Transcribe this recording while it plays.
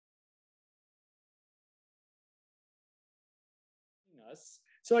us.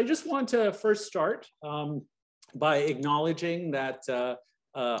 So I just want to first start by acknowledging that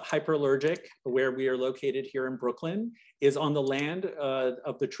Hyperallergic, where we are located here in Brooklyn, is on the land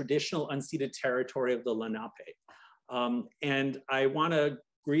of the traditional unceded territory of the Lenape. And I want to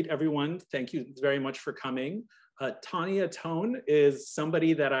greet everyone. Thank you very much for coming. Tahnee Ahtone is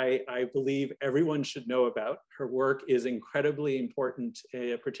somebody that I believe everyone should know about. Her work is incredibly important,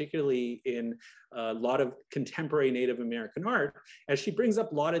 particularly in a lot of contemporary Native American art, as she brings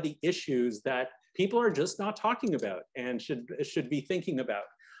up a lot of the issues that people are just not talking about and should be thinking about.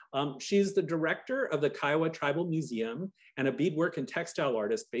 She's the director of the Kiowa Tribal Museum and a beadwork and textile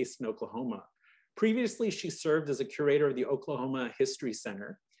artist based in Oklahoma. Previously, she served as a curator of the Oklahoma History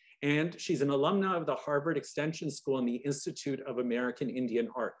Center. And she's an alumna of the Harvard Extension School and the Institute of American Indian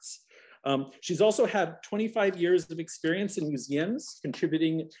Arts. She's also had 25 years of experience in museums,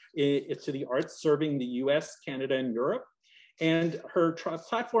 contributing to the arts, serving the US, Canada, and Europe. And her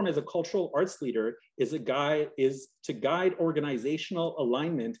platform as a cultural arts leader is to guide organizational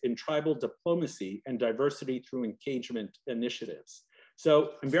alignment in tribal diplomacy and diversity through engagement initiatives.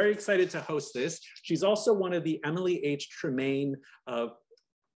 So I'm very excited to host this. She's also one of the Emily H. Tremaine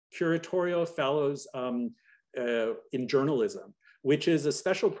Curatorial Fellows in Journalism, which is a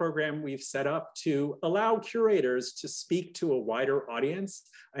special program we've set up to allow curators to speak to a wider audience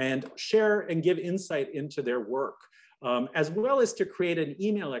and share and give insight into their work, as well as to create an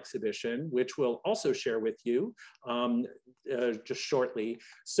email exhibition, which we'll also share with you just shortly.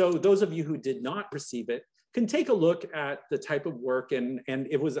 So those of you who did not receive it can take a look at the type of work, and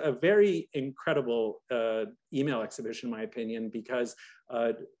it was a very incredible email exhibition, in my opinion, because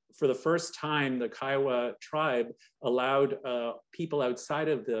for the first time, the Kiowa tribe allowed people outside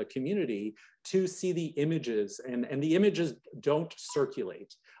of the community to see the images, and the images don't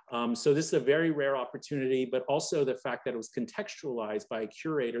circulate. So this is a very rare opportunity, but also the fact that it was contextualized by a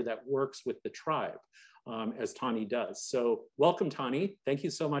curator that works with the tribe, as Tahnee does. So welcome, Tahnee. Thank you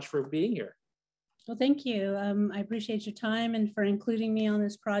so much for being here. Well, thank you. I appreciate your time and for including me on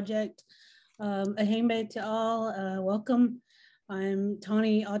this project. Ahimbe to all, welcome. I'm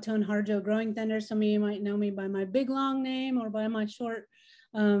Tahnee Ahtone Harjo Growing Thunder. Some of you might know me by my big long name or by my short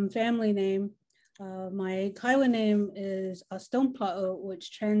family name. My Kiowa name is Ahtone,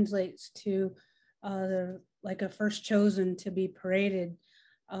 which translates to like a first chosen to be paraded.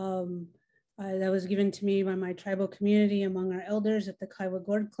 That was given to me by my tribal community among our elders at the Kiowa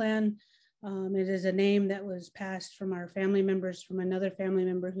Gord clan. It is a name that was passed from our family members from another family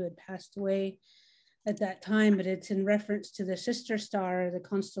member who had passed away at that time, but it's in reference to the sister star, the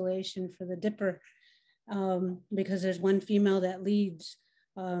constellation for the Dipper, because there's one female that leads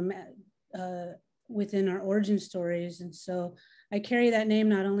within our origin stories. And so I carry that name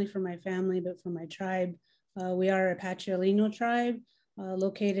not only for my family, but for my tribe. We are a Patriarchal tribe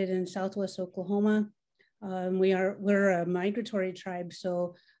located in Southwest Oklahoma. We're a migratory tribe,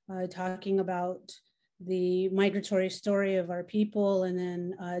 so talking about the migratory story of our people and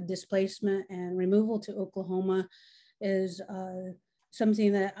then displacement and removal to Oklahoma is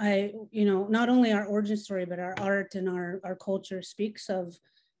something that not only our origin story, but our art and our culture speaks of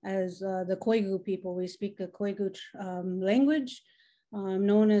as the Koigu people. We speak the Koigu language,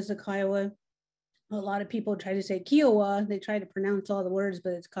 known as the Kiowa. A lot of people try to say Kiowa. They try to pronounce all the words,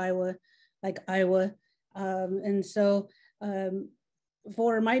 but it's Kiowa, like Iowa. And so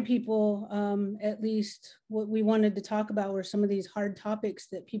for my people, at least what we wanted to talk about were some of these hard topics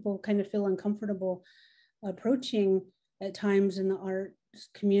that people kind of feel uncomfortable approaching at times in the arts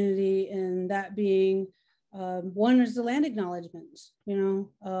community. And that being, one is the land acknowledgements,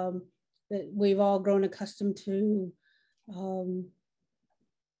 that we've all grown accustomed to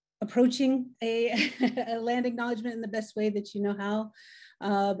approaching a land acknowledgement in the best way that you know how.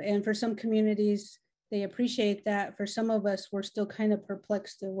 And for some communities, they appreciate that. For some of us, we're still kind of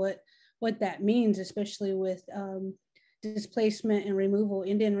perplexed at what that means, especially with displacement and removal,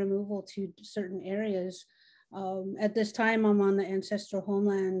 Indian removal to certain areas. At this time, I'm on the ancestral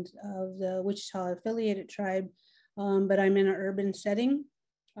homeland of the Wichita affiliated tribe, but I'm in an urban setting,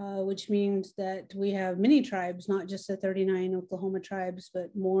 which means that we have many tribes, not just the 39 Oklahoma tribes,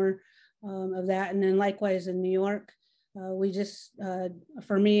 but more of that. And then likewise in New York, we just,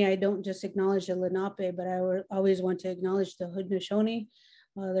 for me, I don't just acknowledge the Lenape, but I always want to acknowledge the Haudenosaunee,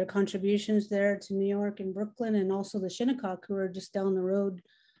 their contributions there to New York and Brooklyn, and also the Shinnecock, who are just down the road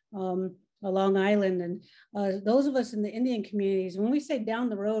on Long Island. And those of us in the Indian communities, when we say down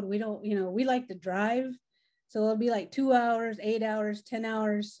the road, we don't, we like to drive. So it'll be like 2 hours, 8 hours, 10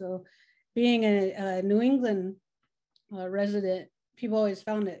 hours. So being a New England resident, people always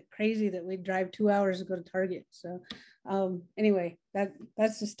found it crazy that we'd drive 2 hours to go to Target. So anyway,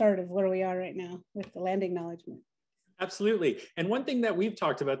 that's the start of where we are right now with the land acknowledgement. Absolutely. And one thing that we've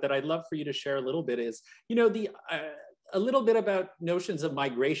talked about that I'd love for you to share a little bit is, you know, a little bit about notions of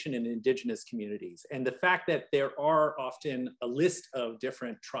migration in Indigenous communities and the fact that there are often a list of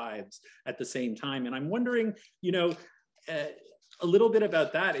different tribes at the same time. And I'm wondering, you know, a little bit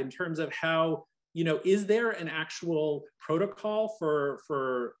about that in terms of how, you know, is there an actual protocol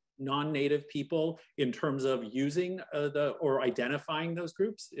for non-native people in terms of using or identifying those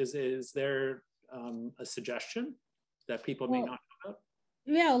groups? Is there a suggestion that people may not know about?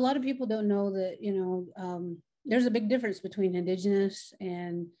 Yeah, a lot of people don't know that, you know, there's a big difference between Indigenous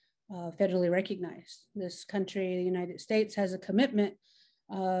and federally recognized. This country, the United States, has a commitment,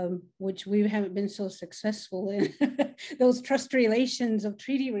 which we haven't been so successful in, those trust relations of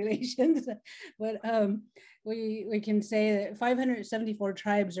treaty relations. But we can say that 574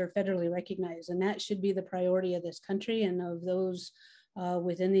 tribes are federally recognized, and that should be the priority of this country and of those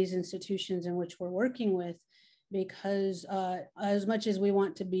within these institutions in which we're working with, because as much as we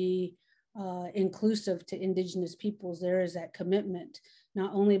want to be inclusive to Indigenous peoples, there is that commitment,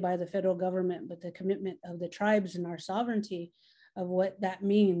 not only by the federal government, but the commitment of the tribes and our sovereignty of what that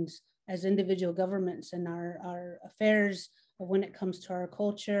means as individual governments and our affairs of when it comes to our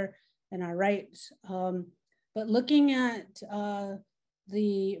culture and our rights. But looking at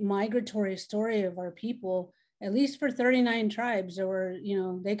the migratory story of our people, at least for 39 tribes, there were, you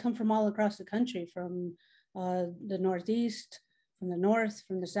know, they come from all across the country, from the Northeast, from the North,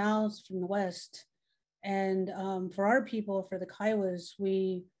 from the South, from the West. And for our people, for the Kiowas,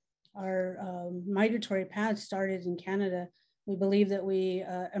 our migratory path started in Canada. We believe that we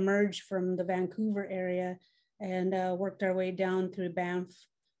emerged from the Vancouver area and worked our way down through Banff,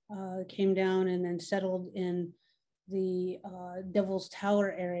 came down and then settled in the Devil's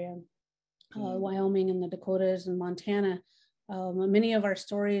Tower area, Wyoming and the Dakotas and Montana. Many of our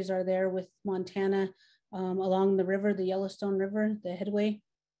stories are there with Montana along the river, the Yellowstone River, the headway.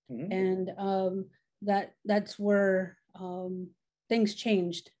 And that's where things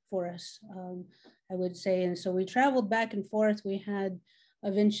changed for us, I would say. And so we traveled back and forth. We had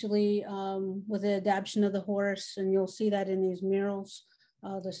eventually, with the adoption of the horse, and you'll see that in these murals,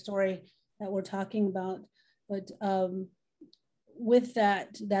 the story that we're talking about. But with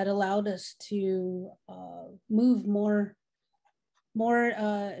that allowed us to move more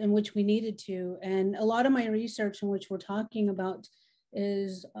in which we needed to. And a lot of my research in which we're talking about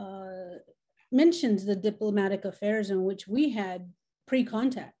is mentions the diplomatic affairs in which we had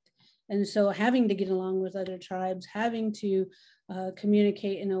pre-contact. And so having to get along with other tribes, having to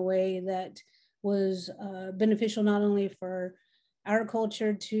communicate in a way that was beneficial not only for our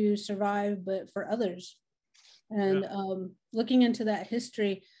culture to survive, but for others. And looking into that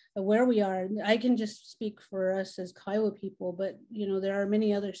history of where we are, I can just speak for us as Kiowa people, but you know, there are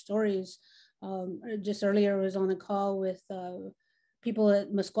many other stories. Just earlier I was on a call with people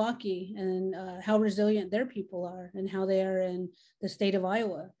at Meskwaki and how resilient their people are and how they are in the state of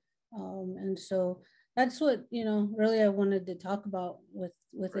Iowa. And so that's what, you know, really I wanted to talk about with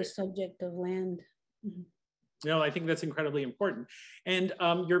this subject of land. No, I think that's incredibly important. And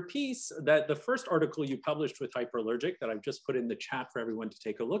your piece, that the first article you published with Hyperallergic that I've just put in the chat for everyone to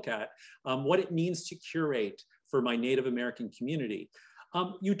take a look at, what it means to curate for my Native American community.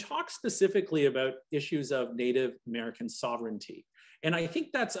 You talk specifically about issues of Native American sovereignty. And I think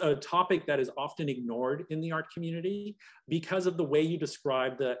that's a topic that is often ignored in the art community because of the way you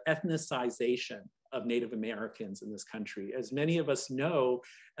describe the ethnicization of Native Americans in this country. As many of us know,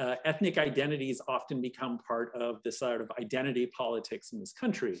 ethnic identities often become part of this sort of identity politics in this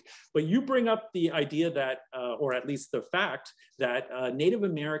country. But you bring up the idea that, or at least the fact that Native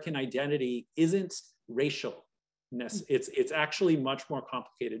American identity isn't racial. It's actually much more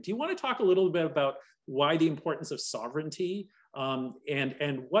complicated. Do you want to talk a little bit about why the importance of sovereignty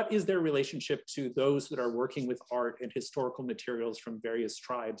and what is their relationship to those that are working with art and historical materials from various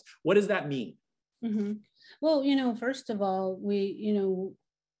tribes? What does that mean? Mm-hmm. Well, you know, first of all,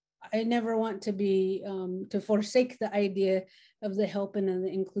 I never want to be to forsake the idea of the help and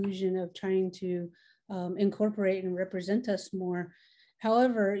the inclusion of trying to incorporate and represent us more.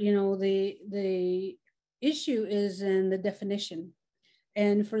 However, you know, the issue is in the definition.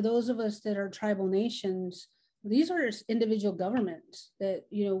 And for those of us that are tribal nations, these are individual governments that,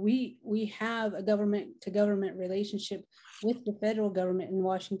 you know, we have a government to government relationship with the federal government in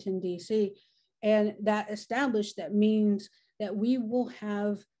Washington, D.C. And that established, that means that we will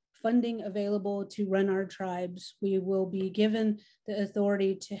have funding available to run our tribes. We will be given the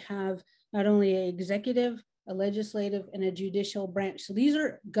authority to have not only an executive, a legislative, and a judicial branch. So these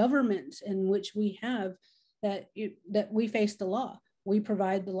are governments in which we have that we face the law. We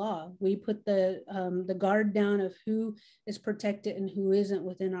provide the law. We put the guard down of who is protected and who isn't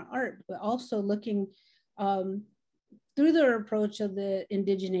within our art, but also looking through their approach of the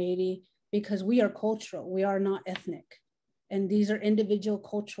indigeneity, because we are cultural, we are not ethnic. And these are individual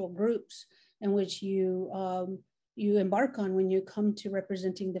cultural groups in which you embark on when you come to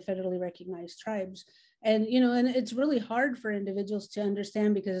representing the federally recognized tribes. And, and it's really hard for individuals to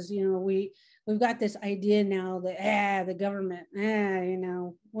understand, because, we've got this idea now that, the government,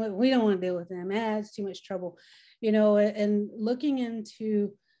 we don't want to deal with them. It's too much trouble, and looking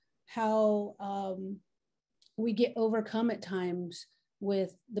into how we get overcome at times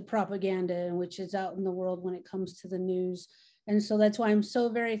with the propaganda which is out in the world when it comes to the news. And so that's why I'm so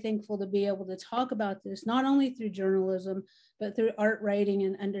very thankful to be able to talk about this, not only through journalism, but through art writing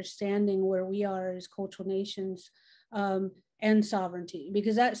and understanding where we are as cultural nations, and sovereignty,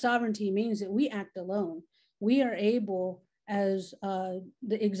 because that sovereignty means that we act alone. We are able, as the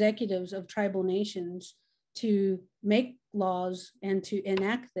executives of tribal nations, to make laws and to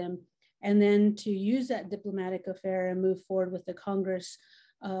enact them, and then to use that diplomatic affair and move forward with the Congress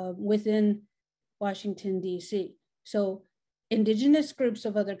within Washington, D.C. So indigenous groups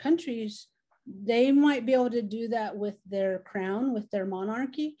of other countries, they might be able to do that with their crown, with their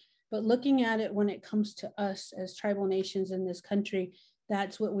monarchy, but looking at it when it comes to us as tribal nations in this country,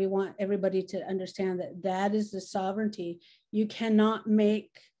 that's what we want everybody to understand, that is the sovereignty. You cannot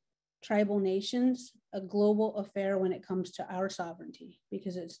make tribal nations a global affair when it comes to our sovereignty,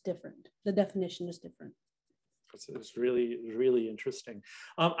 because it's different. The definition is different. It's really, really interesting.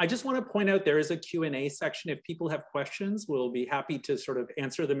 I just want to point out there is a Q&A section. If people have questions, we'll be happy to sort of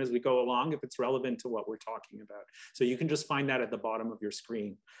answer them as we go along if it's relevant to what we're talking about. So you can just find that at the bottom of your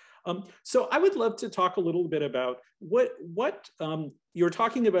screen. So I would love to talk a little bit about what you're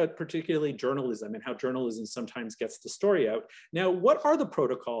talking about, particularly journalism and how journalism sometimes gets the story out. Now, what are the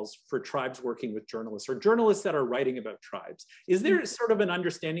protocols for tribes working with journalists, or journalists that are writing about tribes? Is there sort of an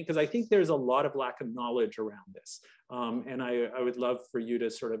understanding? Because I think there's a lot of lack of knowledge around this. And I would love for you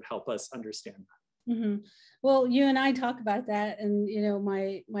to sort of help us understand that. Mm-hmm. Well, you and I talk about that, and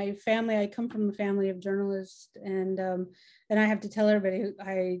my family. I come from a family of journalists, and I have to tell everybody,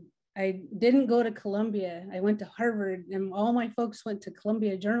 I didn't go to Columbia. I went to Harvard, and all my folks went to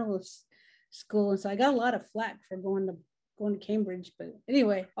Columbia Journalist School, and so I got a lot of flack for going to Cambridge. But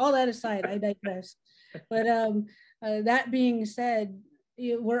anyway, all that aside, I digress. But that being said,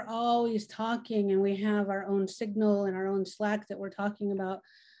 we're always talking, and we have our own signal and our own Slack that we're talking about.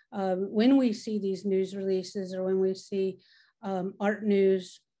 When we see these news releases, or when we see art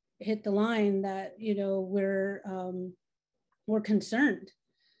news hit the line, that we're concerned,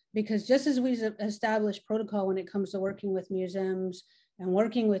 because just as we established protocol when it comes to working with museums and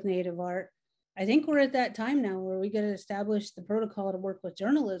working with Native art, I think we're at that time now where we got to establish the protocol to work with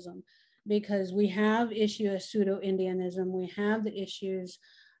journalism, because we have issues of pseudo-Indianism, we have the issues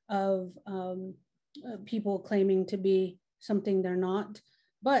of people claiming to be something they're not.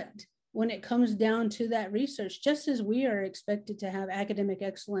 But when it comes down to that research, just as we are expected to have academic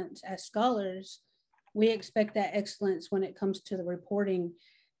excellence as scholars, we expect that excellence when it comes to the reporting.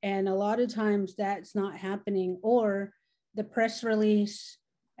 And a lot of times that's not happening, or the press release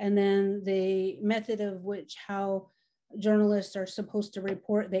and then the method of which how journalists are supposed to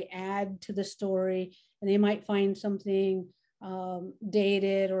report, they add to the story, and they might find something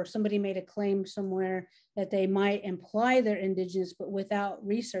dated, or somebody made a claim somewhere that they might imply they're indigenous, but without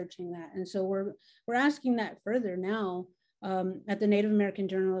researching that. And so we're asking that further now at the Native American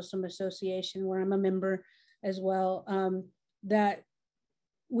Journalism Association, where I'm a member as well, that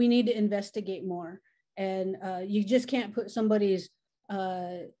we need to investigate more. And you just can't put somebody's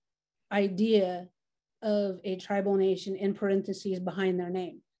idea of a tribal nation in parentheses behind their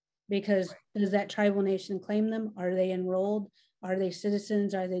name, because does that tribal nation claim them? Are they enrolled? Are they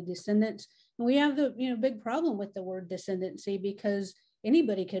citizens? Are they descendants? And we have the big problem with the word descendancy, because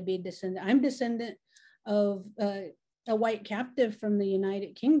anybody could be descendant. I'm descendant of a white captive from the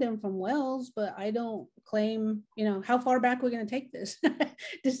United Kingdom, from Wales, but I don't claim, how far back are we going to take this?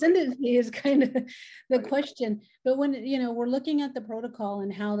 Descendancy is kind of the question. But when, we're looking at the protocol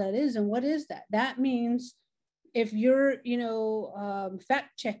and how that is, and what is that? That means if you're,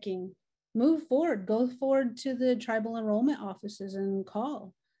 fact checking, move forward, go forward to the tribal enrollment offices and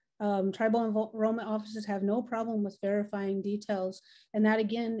call. Tribal enrollment offices have no problem with verifying details. And that,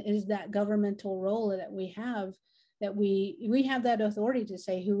 again, is that governmental role that we have, that we have that authority to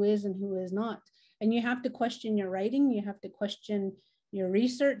say who is and who is not. And you have to question your writing. You have to question your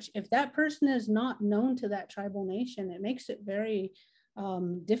research. If that person is not known to that tribal nation, it makes it very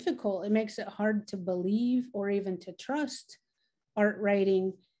difficult. It makes it hard to believe or even to trust art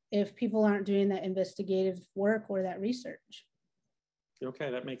writing if people aren't doing that investigative work or that research.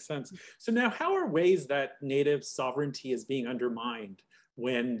 Okay, that makes sense. So now, how are ways that Native sovereignty is being undermined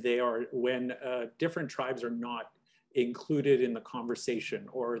when different tribes are not included in the conversation,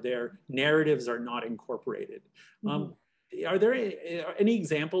 or their narratives are not incorporated? Are there any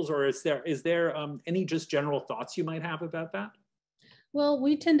examples, or is there any just general thoughts you might have about that? Well,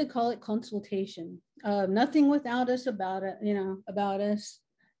 we tend to call it consultation. Nothing without us, about it, about us.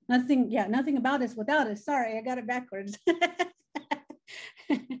 Nothing about us without us. Sorry, I got it backwards.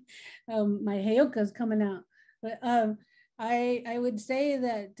 My heyoka is coming out. But I would say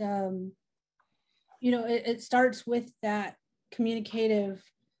that, it starts with that communicative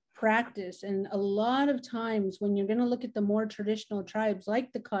practice. And a lot of times when you're going to look at the more traditional tribes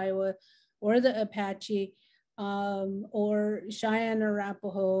like the Kiowa or the Apache, or Cheyenne, or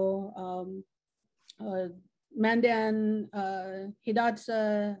Arapaho, Mandan,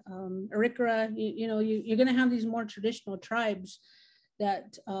 Hidatsa, Arikara, you're going to have these more traditional tribes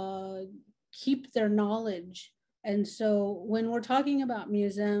that keep their knowledge. And so when we're talking about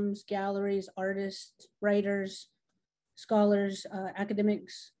museums, galleries, artists, writers, scholars,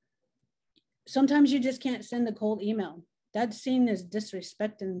 academics, sometimes you just can't send a cold email. That's seen as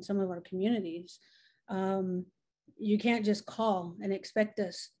disrespect in some of our communities. You can't just call and expect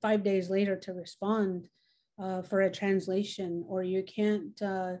us 5 days later to respond for a translation, or you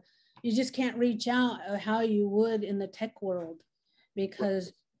just can't reach out how you would in the tech world,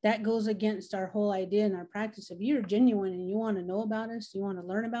 because that goes against our whole idea and our practice. If you're genuine and you want to know about us, you want to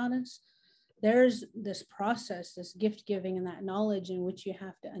learn about us, there's this process, this gift giving, and that knowledge in which you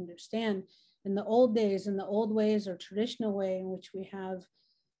have to understand. In the old days, in the old ways or traditional way in which we have,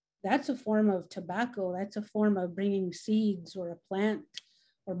 that's a form of tobacco. That's a form of bringing seeds or a plant,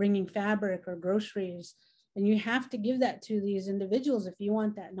 or bringing fabric or groceries. And you have to give that to these individuals if you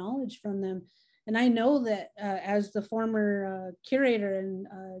want that knowledge from them. And I know that as the former curator and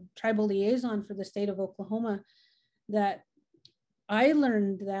tribal liaison for the state of Oklahoma, that I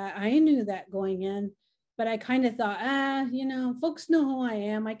learned that, I knew that going in, but I kind of thought, folks know who I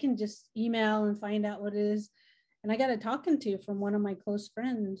am. I can just email and find out what it is. And I got a talking to from one of my close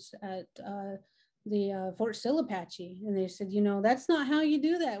friends at the Fort Sill Apache. And they said, that's not how you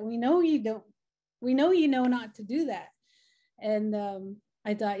do that. We know you don't. We know you know not to do that. And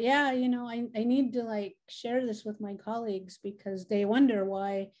I thought, I need to share this with my colleagues, because they wonder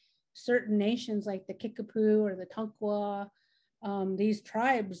why certain nations like the Kickapoo or the Tonkawa, these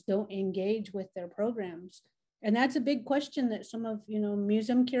tribes don't engage with their programs. And that's a big question that some of,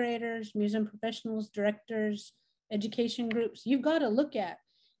 museum curators, museum professionals, directors, education groups, you've got to look at.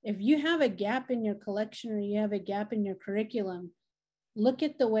 If you have a gap in your collection or you have a gap in your curriculum, look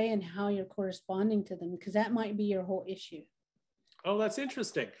at the way and how you're corresponding to them, because that might be your whole issue. Oh, that's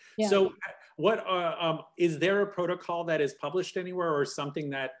interesting. Yeah. So what is there a protocol that is published anywhere, or something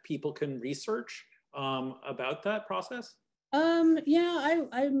that people can research about that process? I'm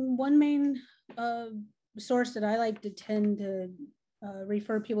one main source that I like to tend to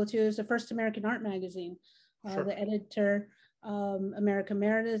refer people to is the First American Art Magazine. Sure. The editor, America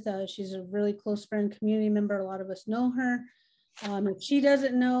Meredith, she's a really close friend, community member. A lot of us know her. If she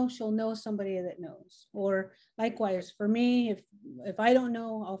doesn't know, she'll know somebody that knows. Or likewise for me, if I don't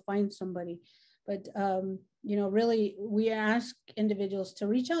know, I'll find somebody. But really, we ask individuals to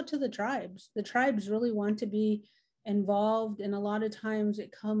reach out to the tribes. The tribes really want to be involved, and a lot of times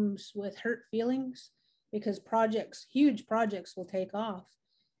it comes with hurt feelings, because huge projects will take off,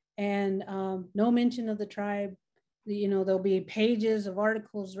 and no mention of the tribe. There'll be pages of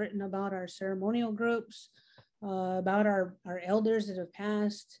articles written about our ceremonial groups, about our elders that have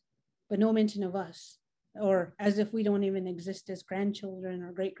passed, but no mention of us, or as if we don't even exist as grandchildren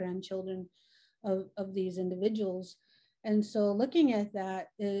or great-grandchildren of these individuals. And so looking at that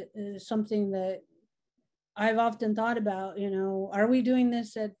is something that I've often thought about. Are we doing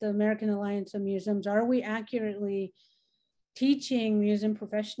this at the American Alliance of Museums? Are we accurately teaching museum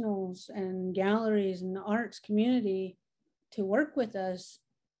professionals and galleries and the arts community to work with us?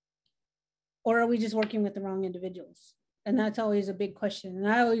 Or are we just working with the wrong individuals? And that's always a big question.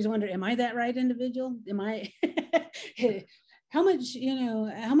 And I always wonder, am I that right individual? Am I, how much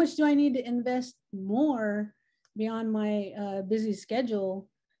do I need to invest more beyond my busy schedule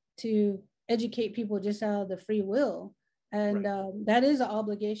to educate people just out of the free will? And right. That is an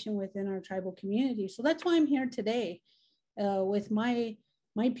obligation within our tribal community. So that's why I'm here today with my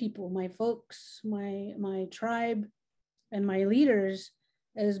people, my folks, my tribe, and my leaders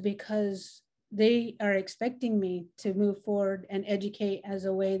is because they are expecting me to move forward and educate as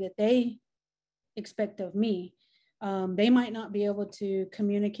a way that they expect of me. They might not be able to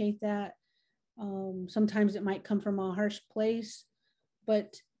communicate that. Sometimes it might come from a harsh place,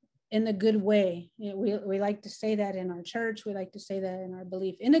 but in a good way. You know, we like to say that in our church. We like to say that in our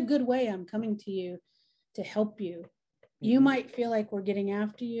belief. In a good way, I'm coming to you to help you. You might feel like we're getting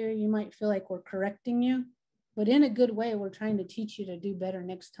after you. You might feel like we're correcting you, but in a good way, we're trying to teach you to do better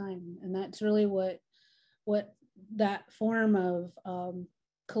next time. And that's really what that form of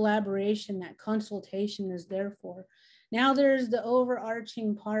collaboration, that consultation is there for. Now there's the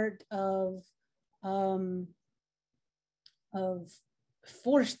overarching part of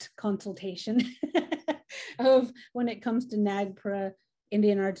forced consultation of when it comes to NAGPRA,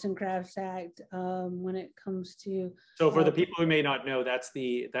 Indian Arts and Crafts Act, when it comes to. So for the people who may not know, that's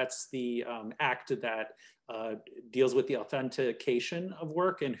the act that deals with the authentication of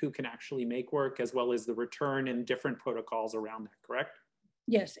work and who can actually make work, as well as the return and different protocols around that, correct?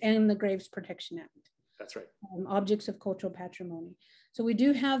 Yes, and the Graves Protection Act. That's right. Objects of cultural patrimony. So we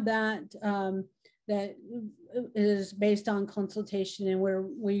do have that that is based on consultation, and where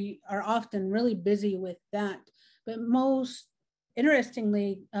we are often really busy with that. But most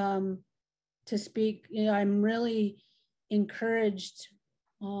interestingly, to speak, you know, I'm really encouraged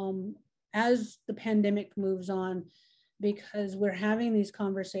as the pandemic moves on, because we're having these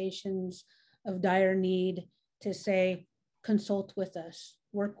conversations of dire need to say, consult with us,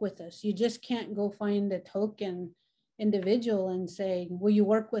 work with us. You just can't go find a token individual and say, will you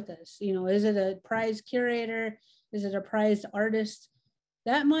work with us? You know, is it a prize curator? Is it a prized artist?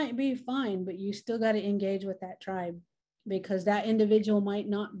 That might be fine, but you still got to engage with that tribe, because that individual might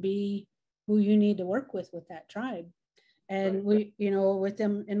not be who you need to work with that tribe. And we, you know, with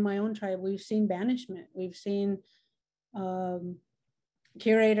them in my own tribe, we've seen banishment. We've seen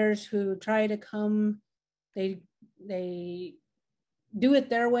curators who try to come, they do it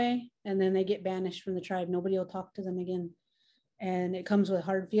their way, and then they get banished from the tribe. Nobody will talk to them again. And it comes with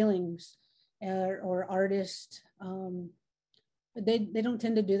hard feelings. Or artists, they don't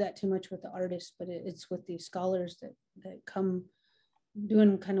tend to do that too much with the artists, but it's with these scholars that come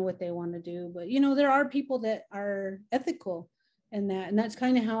doing kind of what they want to do. But, you know, there are people that are ethical in that. And that's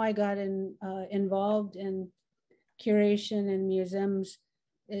kind of how I got involved in curation and museums,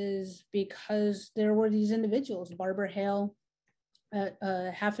 is because there were these individuals. Barbara Hale at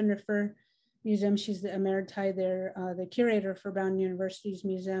Haffenrifer Museum, she's the emeriti there, the curator for Brown University's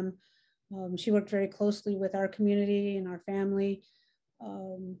museum. She worked very closely with our community and our family.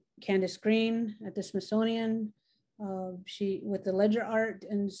 Candace Green at the Smithsonian, she with the ledger art.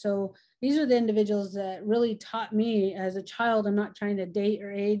 And so these are the individuals that really taught me as a child. I'm not trying to date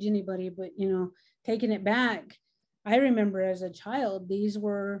or age anybody, but, you know, taking it back, I remember as a child, these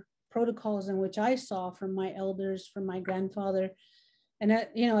were protocols in which I saw from my elders, from my grandfather. And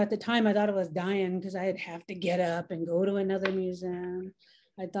that, you know, at the time I thought I was dying because I'd have to get up and go to another museum.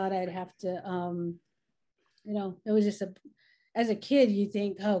 I thought I'd have to, you know, it was just as a kid, you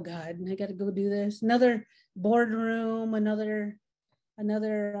think, oh God, I got to go do this. Another boardroom, another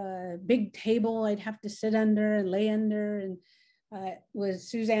big table I'd have to sit under and lay under. And with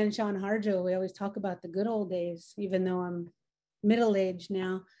Suzanne Sean Harjo, we always talk about the good old days, even though I'm middle-aged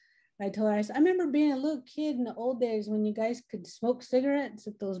now. I told her, I said, I remember being a little kid in the old days when you guys could smoke cigarettes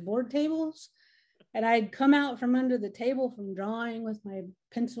at those board tables. And I'd come out from under the table from drawing with my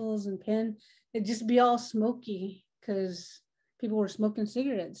pencils and pen. It'd just be all smoky because people were smoking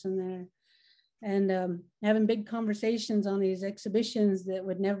cigarettes in there. And having big conversations on these exhibitions that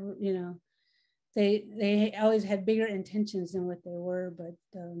would never, you know, they always had bigger intentions than what they were. But,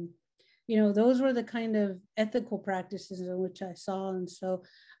 you know, those were the kind of ethical practices in which I saw. And so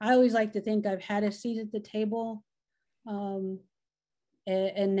I always like to think I've had a seat at the table. And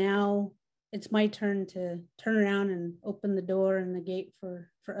now it's my turn to turn around and open the door and the gate for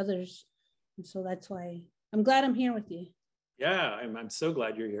others. And so that's why I'm glad I'm here with you. Yeah, I'm so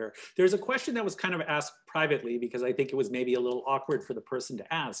glad you're here. There's a question that was kind of asked privately because I think it was maybe a little awkward for the person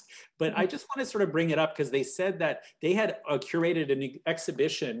to ask, but I just want to sort of bring it up because they said that they had curated an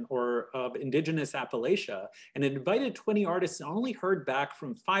exhibition of Indigenous Appalachia and invited 20 artists and only heard back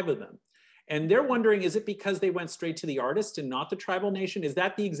from 5 of them. And they're wondering, is it because they went straight to the artist and not the tribal nation? Is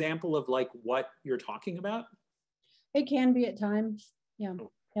that the example of like what you're talking about? It can be at times. Yeah,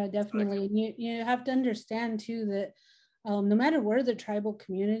 yeah, definitely. And you have to understand too that no matter where the tribal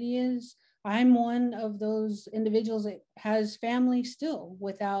community is, I'm one of those individuals that has family still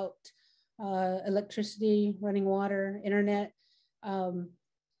without electricity, running water, internet.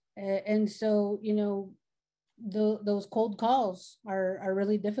 And so, you know, those cold calls are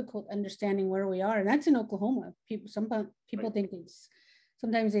really difficult understanding where we are. And that's in Oklahoma. Sometimes people Right. think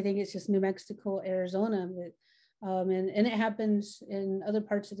sometimes they think it's just New Mexico, Arizona, but, and it happens in other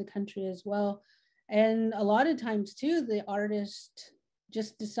parts of the country as well. And a lot of times too, the artist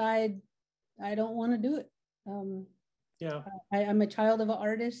just decide, I don't want to do it. Yeah. I'm a child of an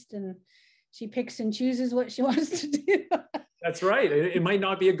artist, and she picks and chooses what she wants to do. That's right. It might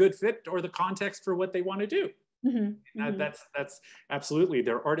not be a good fit or the context for what they want to do. Mm-hmm. That's absolutely,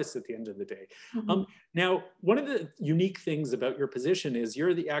 they're artists at the end of the day. Mm-hmm. Now, one of the unique things about your position is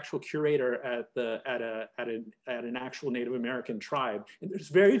you're the actual curator at an actual Native American tribe, and there's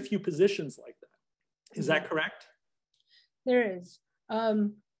very few positions like that. Is that correct? There is.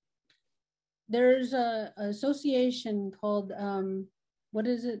 There's a association called what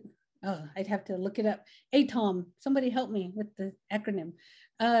is it? Oh, I'd have to look it up. Ahtone. Somebody help me with the acronym.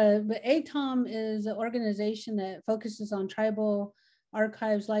 But Ahtone is an organization that focuses on tribal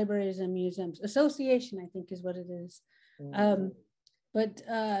archives, libraries, and museums. Association, I think, is what it is. But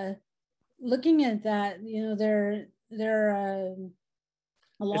looking at that, you know, there are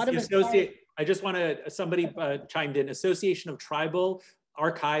a lot of associate. I just want to, somebody chimed in, Association of Tribal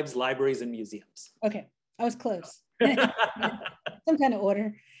Archives, Libraries, and Museums. Okay, I was close. Some kind of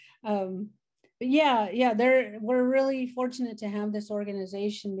order. But yeah, we're really fortunate to have this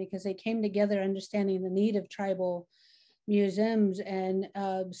organization because they came together understanding the need of tribal museums. And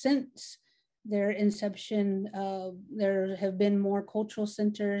since their inception, there have been more cultural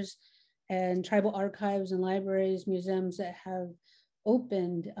centers and tribal archives and libraries, museums that have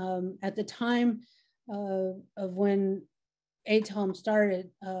opened. At the time of when Ahtone started,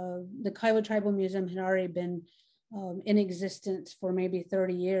 the Kiowa Tribal Museum had already been in existence for maybe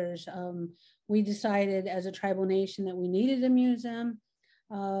 30 years. We decided as a tribal nation that we needed a museum.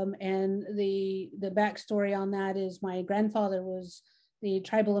 And the backstory on that is my grandfather was the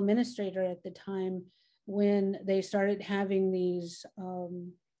tribal administrator at the time when they started having these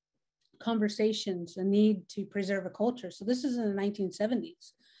conversations, a need to preserve a culture. So this is in the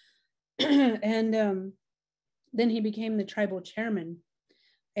 1970s. And then he became the tribal chairman.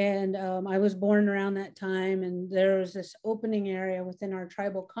 And I was born around that time, and there was this opening area within our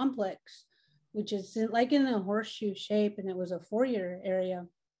tribal complex, which is like in a horseshoe shape, and it was a foyer area.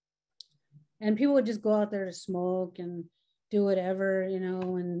 And people would just go out there to smoke and do whatever, you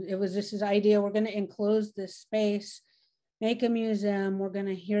know, and it was just this idea, we're going to enclose this space, make a museum, we're going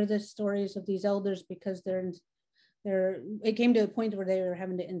to hear the stories of these elders because it came to a point where they were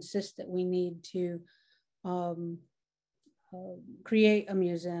having to insist that we need to create a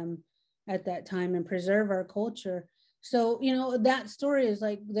museum at that time and preserve our culture. So, you know, that story is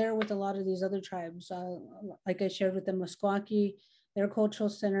like there with a lot of these other tribes. Like I shared with the Meskwaki, their cultural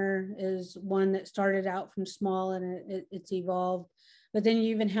center is one that started out from small and it's evolved. But then you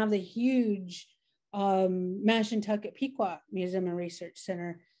even have the huge Mashantucket Pequot Museum and Research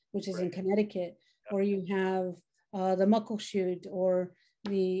Center, which is in Connecticut, or you have the Muckleshoot or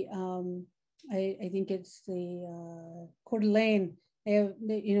the I think it's the Coeur d'Alene. They have,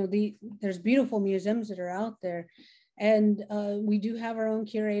 there's beautiful museums that are out there. And we do have our own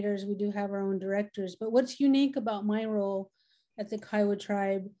curators, we do have our own directors. But what's unique about my role at the Kiowa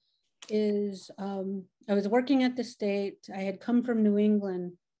tribe is I was working at the state. I had come from New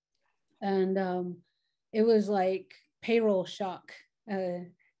England, and it was like payroll shock. I'm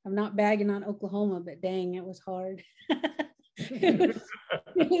not bagging on Oklahoma, but dang, it was hard.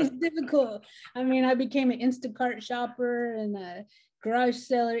 It was difficult. I mean, I became an Instacart shopper and a garage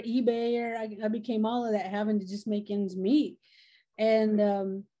seller, eBayer. I became all of that, having to just make ends meet.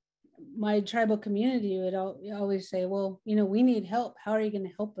 And my tribal community would always say, well, you know, we need help. How are you going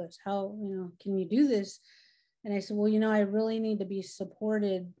to help us? How, you know, can you do this? And I said, well, you know, I really need to be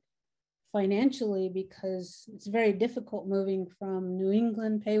supported financially because it's very difficult moving from New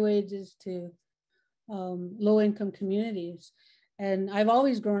England pay wages to low-income communities. And I've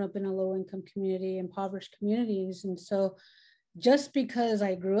always grown up in a low-income community, impoverished communities. And so just because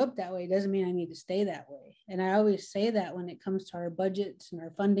I grew up that way doesn't mean I need to stay that way. And I always say that when it comes to our budgets and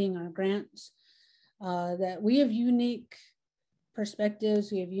our funding, our grants, that we have unique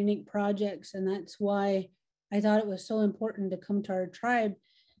perspectives, we have unique projects. And that's why I thought it was so important to come to our tribe.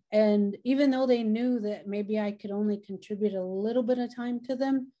 And even though they knew that maybe I could only contribute a little bit of time to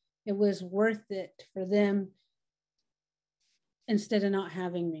them, it was worth it for them instead of not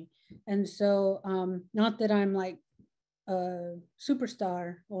having me. And so not that I'm like a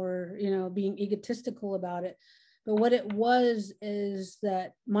superstar or, you know, being egotistical about it, but what it was is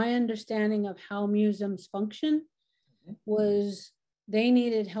that my understanding of how museums function was they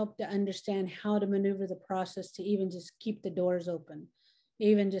needed help to understand how to maneuver the process to even just keep the doors open,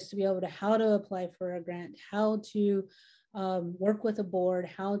 even just to be able to how to apply for a grant, how to work with a board,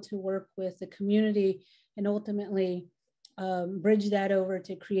 how to work with the community, and ultimately bridge that over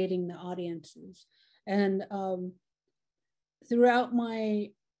to creating the audiences. And throughout my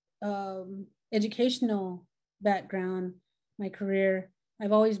educational background, my career,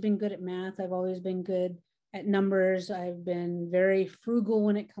 I've always been good at math. I've always been good at numbers. I've been very frugal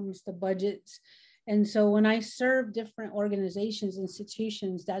when it comes to budgets. And so when I serve different organizations,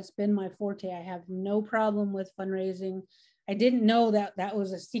 institutions, that's been my forte. I have no problem with fundraising. I didn't know that that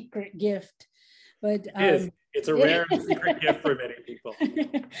was a secret gift, but it's a rare and secret gift for many people.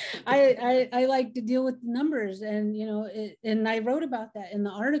 I like to deal with numbers, and and I wrote about that in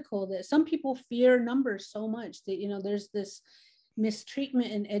the article, that some people fear numbers so much that there's this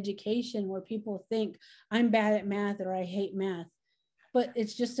mistreatment in education where people think I'm bad at math or I hate math, but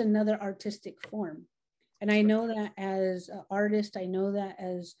it's just another artistic form. And I know that as an artist, I know that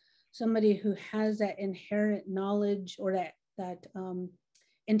as somebody who has that inherent knowledge, or that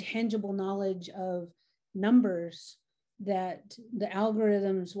intangible knowledge of numbers, that the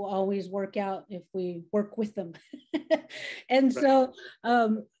algorithms will always work out if we work with them. And so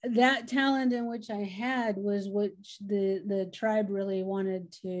that talent in which I had was which the tribe really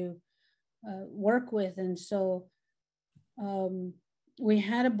wanted to work with. And so we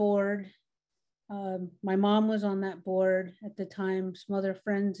had a board. My mom was on that board at the time. Some other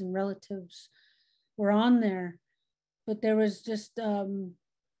friends and relatives were on there, but there was just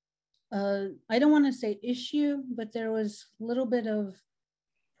I don't want to say issue, but there was a little bit of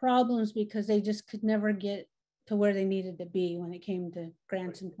problems because they just could never get to where they needed to be when it came to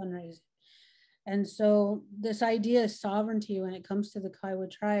grants and fundraising. And so this idea of sovereignty when it comes to the Kiowa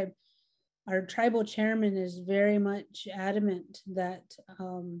tribe, our tribal chairman is very much adamant that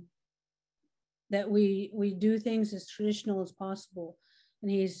that we do things as traditional as possible. And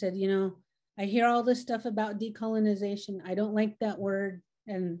he said, I hear all this stuff about decolonization. I don't like that word,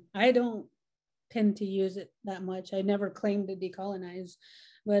 and I don't tend to use it that much. I never claimed to decolonize,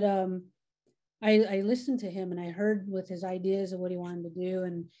 but I listened to him and I heard with his ideas of what he wanted to do.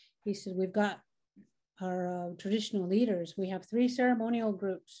 And he said, we've got our traditional leaders. We have 3 ceremonial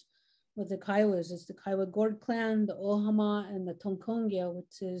groups with the Kiowas. It's the Kiowa Gord clan, the Ohama, and the Tonkongia,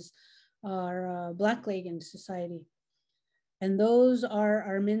 which is our Blacklegging society. And those are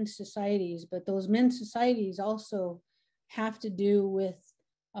our men's societies, but those men's societies also have to do with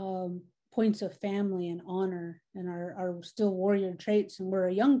points of family and honor and our still warrior traits. And we're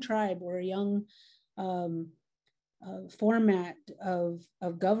a young tribe, we're a young format of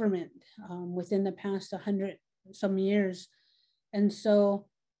government within the past 100 some years. And so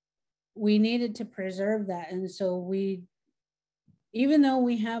we needed to preserve that. And so even though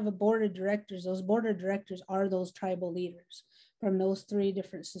we have a board of directors, those board of directors are those tribal leaders from those 3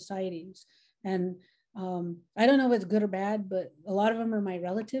 different societies. And I don't know if it's good or bad, but a lot of them are my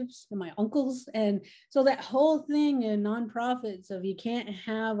relatives and my uncles. And so that whole thing in nonprofits of you can't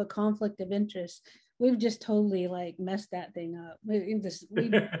have a conflict of interest, we've just totally messed that thing up. We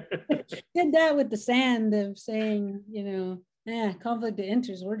did that with the sand of saying, conflict of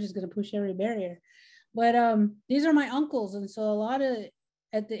interest, we're just going to push every barrier. But these are my uncles. And so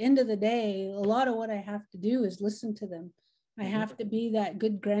at the end of the day, a lot of what I have to do is listen to them. I have to be that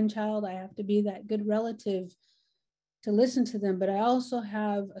good grandchild. I have to be that good relative to listen to them. But I also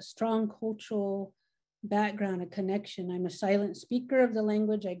have a strong cultural background, a connection. I'm a silent speaker of the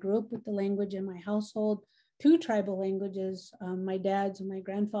language. I grew up with the language in my household, 2 tribal languages, my dad's and my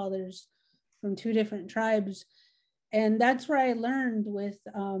grandfather's from 2 different tribes. And that's where I learned with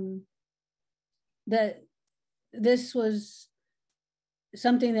that this was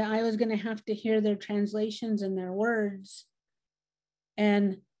something that I was going to have to hear their translations and their words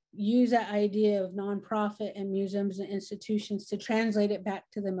and use that idea of nonprofit and museums and institutions to translate it back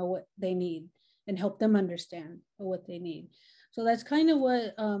to them of what they need and help them understand what they need. So that's kind of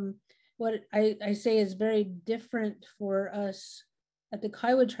what I say is very different for us at the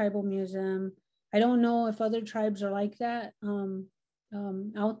Kiowa Tribal Museum. I don't know if other tribes are like that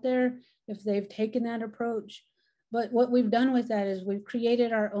out there, if they've taken that approach. But what we've done with that is we've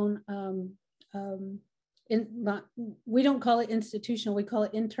created our own, we don't call it institutional, we call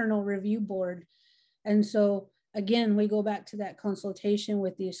it internal review board. And so again, we go back to that consultation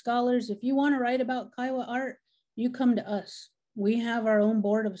with these scholars. If you want to write about Kiowa art, you come to us. We have our own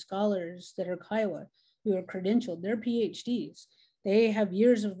board of scholars that are Kiowa, who are credentialed, they're PhDs. They have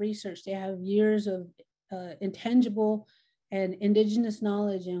years of research, they have years of intangible and indigenous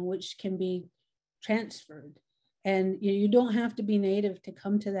knowledge in which can be transferred. And you don't have to be Native to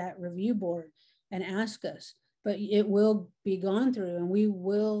come to that review board and ask us, but it will be gone through, and we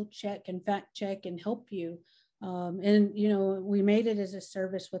will check and fact check and help you. And, you know, we made it as a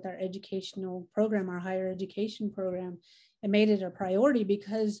service with our educational program, our higher education program, and made it a priority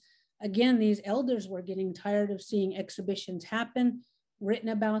because, again, these elders were getting tired of seeing exhibitions happen, written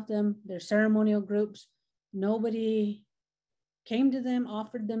about them, their ceremonial groups. Nobody came to them,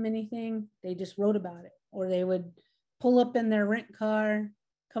 offered them anything. They just wrote about it, or they would pull up in their rent car,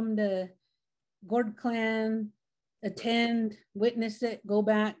 come to Gord Clan, attend, witness it, go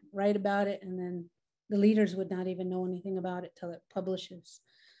back, write about it, and then the leaders would not even know anything about it till it publishes.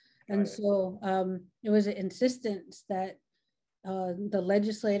 And so it was an insistence that the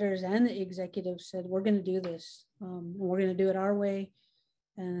legislators and the executives said, we're going to do this, and we're going to do it our way.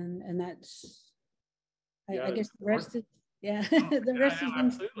 And that's, I guess the rest is, the rest is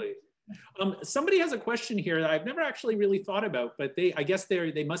absolutely. Somebody has a question here that I've never actually really thought about, but I guess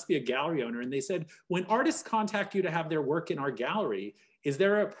they must be a gallery owner. And they said, when artists contact you to have their work in our gallery, is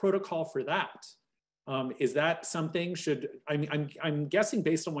there a protocol for that? Is that something I'm guessing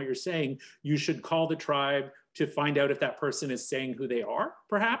based on what you're saying, you should call the tribe to find out if that person is saying who they are,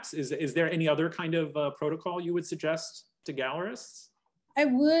 perhaps? Is there any other kind of protocol you would suggest to gallerists? I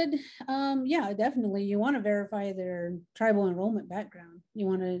would, yeah, definitely. You want to verify their tribal enrollment background. You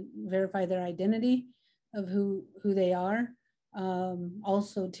want to verify their identity of who they are.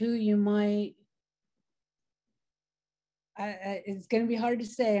 Also, too, you might, it's going to be hard to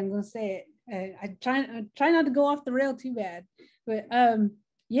say. I'm going to say it. I try not to go off the rail too bad, but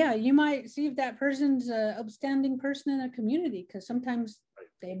yeah, you might see if that person's an upstanding person in a community, because sometimes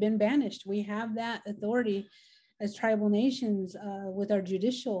they've been banished. We have that authority as tribal nations with our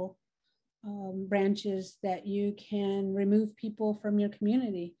judicial branches, that you can remove people from your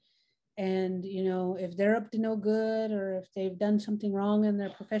community. And, you know, if they're up to no good, or if they've done something wrong in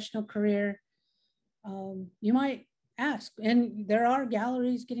their professional career, you might ask. And there are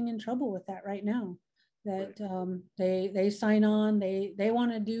galleries getting in trouble with that right now, that they sign on, they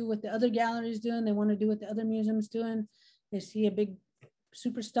want to do what the other galleries doing, they want to do what the other museums doing. They see a big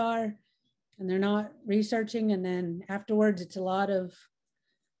superstar and they're not researching, and then afterwards it's a lot of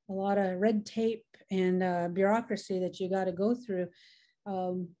red tape and bureaucracy that you got to go through.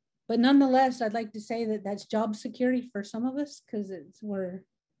 But nonetheless, I'd like to say that that's job security for some of us, because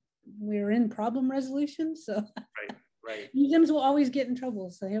we're in problem resolution. So right. Museums will always get in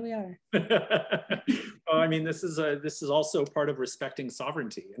trouble. So here we are. Well, I mean, this is also part of respecting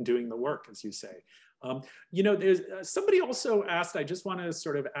sovereignty and doing the work, as you say. You know, there's somebody also asked, I just want to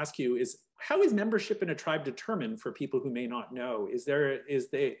sort of ask you, how is membership in a tribe determined for people who may not know?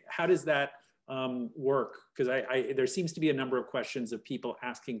 How does that work? Because there seems to be a number of questions of people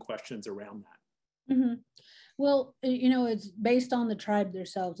asking questions around that. Mm-hmm. Well, you know, it's based on the tribe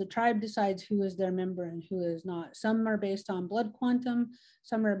themselves. The tribe decides who is their member and who is not. Some are based on blood quantum.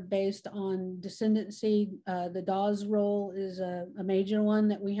 Some are based on descendancy. The Dawes role is a major one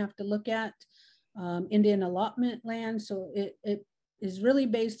that we have to look at. Indian allotment land. So it is really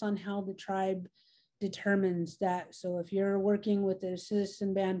based on how the tribe determines that. So if you're working with the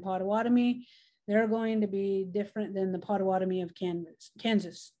citizen band Potawatomi, they're going to be different than the Potawatomi of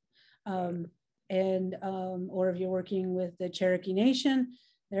Kansas. Or if you're working with the Cherokee Nation,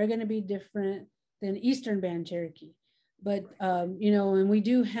 they're going to be different than Eastern Band Cherokee. But, you know, and we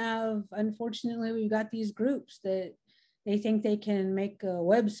do have, unfortunately, we've got these groups that they think they can make a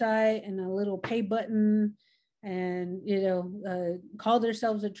website and a little pay button and, you know, call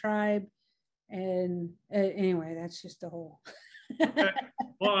themselves a tribe. And anyway, that's just a whole.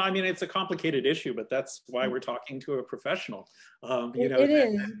 Well, I mean, it's a complicated issue, but that's why we're talking to a professional. You know, it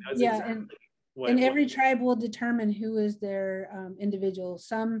is. Yeah. Exactly and every tribe will determine who is their individual.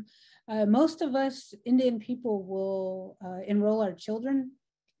 Most of us Indian people will enroll our children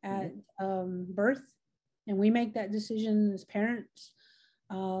at birth, and we make that decision as parents.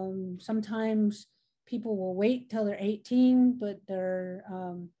 Sometimes people will wait till they're 18, but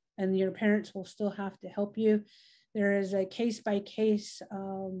and your parents will still have to help you. There is a case-by-case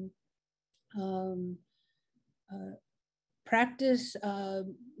practice.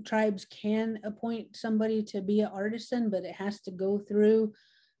 Tribes can appoint somebody to be an artisan, but it has to go through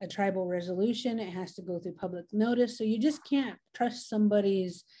a tribal resolution. It has to go through public notice. So you just can't trust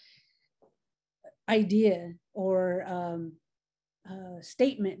somebody's idea or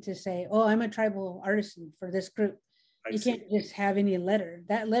statement to say, oh, I'm a tribal artisan for this group. You can't just have any letter.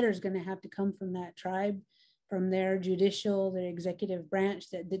 That letter is going to have to come from that tribe, from their judicial, their executive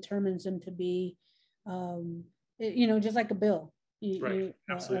branch that determines them to be, you know, just like a bill. Right,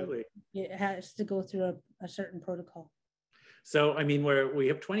 absolutely. It has to go through a certain protocol. So, I mean, we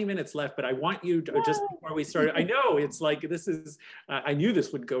have 20 minutes left, but I want you to, just before we start, I know it's like, this is, I knew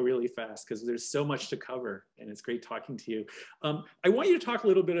this would go really fast because there's so much to cover and it's great talking to you. I want you to talk a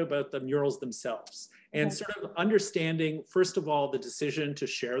little bit about the murals themselves and sort of understanding, first of all, the decision to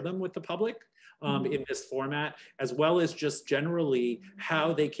share them with the public in this format, as well as just generally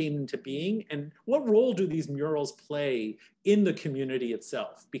how they came into being and what role do these murals play in the community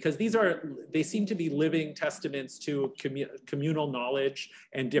itself, because they seem to be living testaments to communal knowledge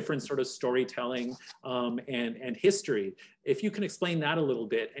and different sort of storytelling and history. If you can explain that a little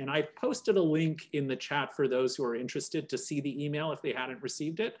bit. And I posted a link in the chat for those who are interested to see the email if they hadn't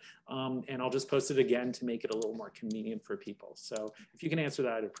received it. And I'll just post it again to make it a little more convenient for people. So if you can answer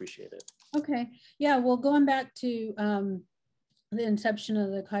that, I'd appreciate it. Okay, yeah, well, going back to the inception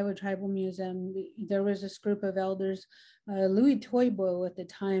of the Kiowa Tribal Museum, there was this group of elders. Louis Toibo at the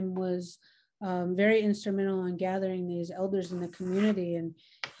time was very instrumental in gathering these elders in the community, and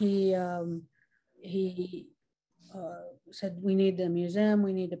he said, we need the museum,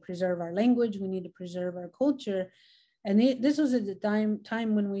 we need to preserve our language, we need to preserve our culture. And this was at the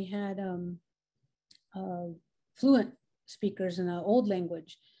time when we had fluent speakers in the old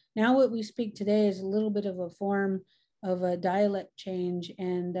language. Now what we speak today is a little bit of a form of a dialect change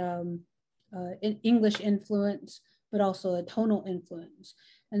and English influence, but also a tonal influence.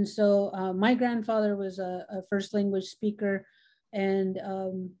 And so my grandfather was a first language speaker, and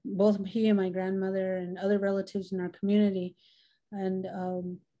both he and my grandmother and other relatives in our community. And,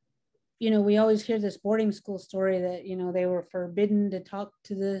 you know, we always hear this boarding school story that, you know, they were forbidden to talk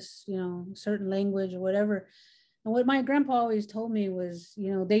to this, you know, certain language or whatever. And what my grandpa always told me was,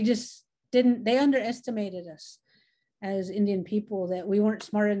 you know, they underestimated us as Indian people, that we weren't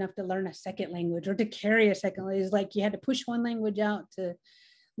smart enough to learn a second language or to carry a second language. It's like you had to push one language out to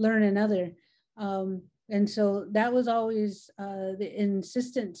learn another. And so that was always the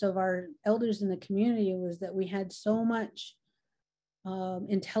insistence of our elders in the community, was that we had so much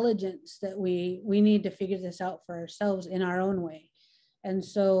intelligence that we need to figure this out for ourselves in our own way. And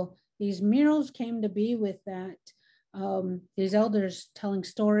so these murals came to be with that. These elders telling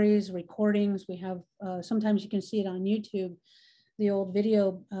stories, recordings. We have, sometimes you can see it on YouTube, the old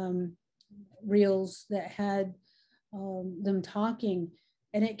video reels that had them talking.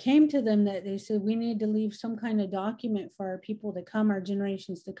 And it came to them that they said, we need to leave some kind of document for our people to come, our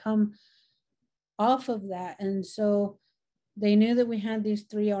generations to come off of that. And so they knew that we had these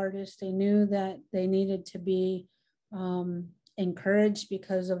three artists. They knew that they needed to be encouraged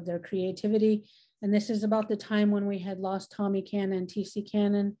because of their creativity. And this is about the time when we had lost Tommy Cannon, TC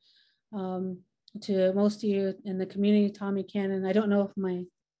Cannon. To most of you in the community, Tommy Cannon. I don't know if my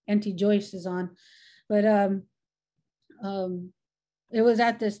Auntie Joyce is on, but it was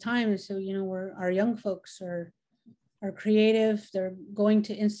at this time. So, you know, our young folks are creative. They're going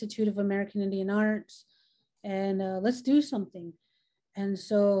to Institute of American Indian Arts, and let's do something. And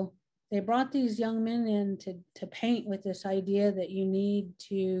so they brought these young men in to paint with this idea that you need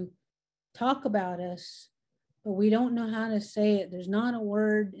to talk about us, but we don't know how to say it. There's not a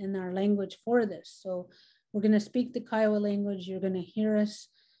word in our language for this. So we're going to speak the Kiowa language. You're going to hear us,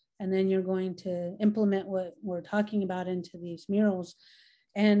 and then you're going to implement what we're talking about into these murals.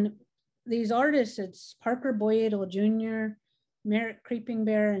 And these artists, it's Parker Boyadle Jr., Merritt Creeping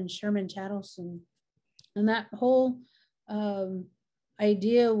Bear, and Sherman Chattelson. And that whole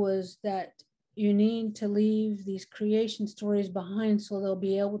idea was that you need to leave these creation stories behind so they'll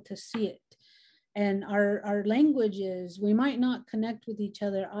be able to see it. And our languages, we might not connect with each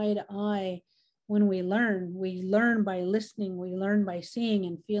other eye to eye when we learn. We learn by listening, we learn by seeing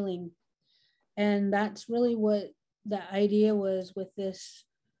and feeling. And that's really what the idea was with this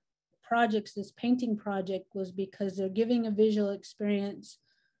project, this painting project, was because they're giving a visual experience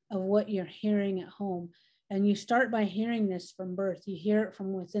of what you're hearing at home. And you start by hearing this from birth. You hear it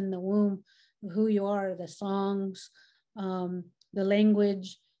from within the womb, who you are, the songs, the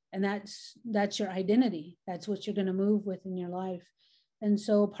language, and that's your identity. That's what you're going to move with in your life. And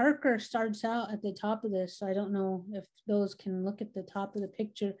so Parker starts out at the top of this. I don't know if those can look at the top of the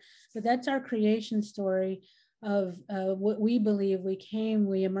picture, but that's our creation story of what we believe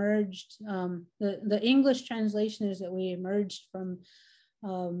we emerged. The English translation is that we emerged from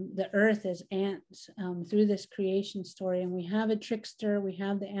the earth as ants through this creation story. And we have a trickster, we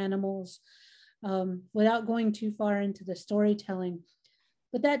have the animals, without going too far into the storytelling.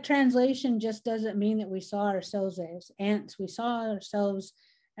 But that translation just doesn't mean that we saw ourselves as ants. We saw ourselves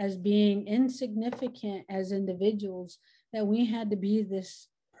as being insignificant as individuals, that we had to be this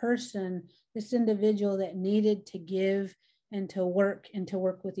person, this individual that needed to give and to work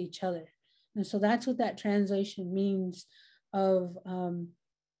with each other. And so that's what that translation means of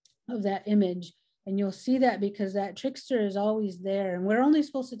that image. And you'll see that because that trickster is always there. And we're only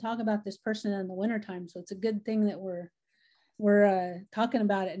supposed to talk about this person in the wintertime. So it's a good thing that we're talking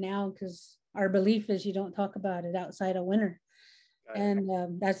about it now, because our belief is you don't talk about it outside of winter.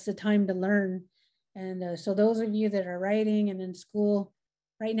 And that's the time to learn. And so those of you that are writing and in school,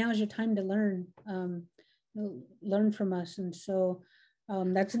 right now is your time to learn. Learn from us. And so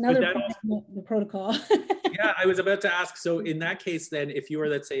that's another part of the protocol. Yeah, I was about to ask, so in that case then, if you are,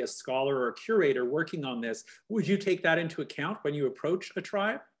 let's say, a scholar or a curator working on this, would you take that into account when you approach a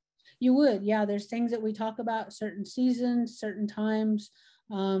tribe? You would, yeah. There's things that we talk about certain seasons, certain times.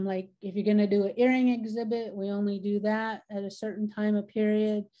 Like if you're gonna do an earring exhibit, we only do that at a certain time of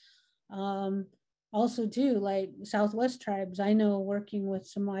period. Also too, like Southwest tribes, I know working with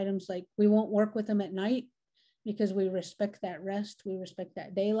some items, like we won't work with them at night because we respect that rest, we respect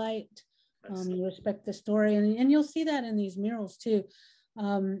that daylight. You respect the story, and you'll see that in these murals too.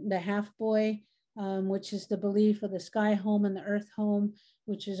 The half boy, which is the belief of the sky home and the earth home,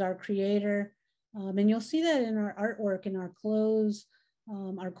 which is our creator. And you'll see that in our artwork, in our clothes,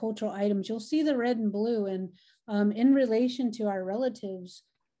 our cultural items. You'll see the red and blue. And in relation to our relatives,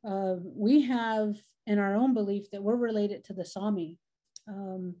 we have in our own belief that we're related to the Sami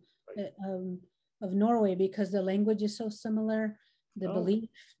of Norway, because the language is so similar, the belief,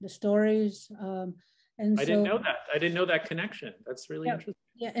 the stories. And I didn't know that. I didn't know that connection. That's really interesting.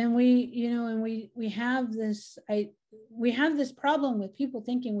 Yeah, and we have this we have this problem with people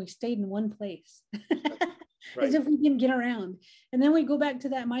thinking we stayed in one place. Right. As if we didn't get around. And then we go back to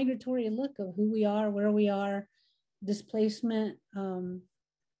that migratory look of who we are, where we are, displacement of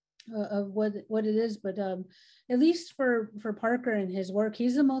what it is. But at least for Parker and his work,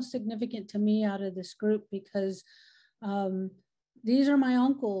 he's the most significant to me out of this group, because these are my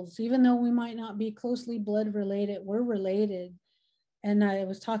uncles. Even though we might not be closely blood related, we're related. And I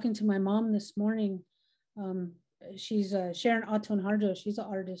was talking to my mom this morning. She's Sharon Ahtone Harjo. She's an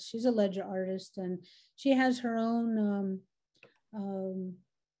artist. She's a ledger artist, and she has her own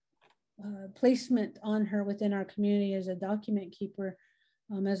placement on her within our community as a document keeper,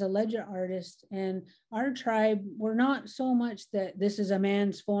 as a ledger artist. And our tribe, we're not so much that this is a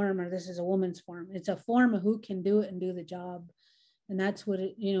man's form or this is a woman's form. It's a form of who can do it and do the job. And that's what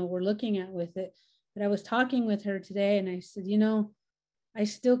we're looking at with it. But I was talking with her today, and I said, I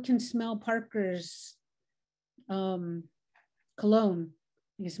still can smell Parker's cologne.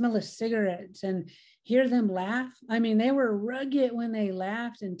 You can smell his cigarettes and hear them laugh. I mean, they were rugged when they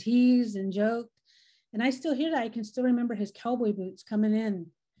laughed and teased and joked. And I still hear that. I can still remember his cowboy boots coming in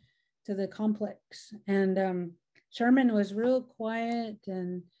to the complex. And Sherman was real quiet,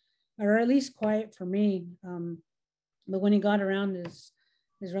 or at least quiet for me. But when he got around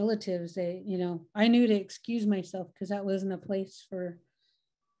his relatives, I knew to excuse myself, because that wasn't a place for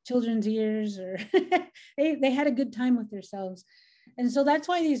children's ears, or they had a good time with themselves. And so that's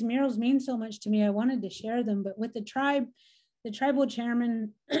why these murals mean so much to me. I wanted to share them. But with the tribal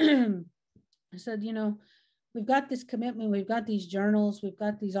chairman I said, we've got this commitment, we've got these journals, we've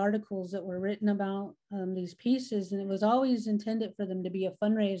got these articles that were written about these pieces, and it was always intended for them to be a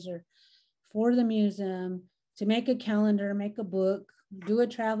fundraiser for the museum, to make a calendar, make a book, do a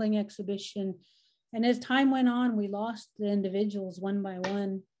traveling exhibition. And as time went on, we lost the individuals one by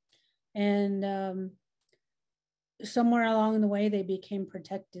one. And somewhere along the way, they became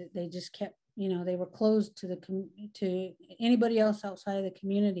protected. They just kept, they were closed to anybody else outside of the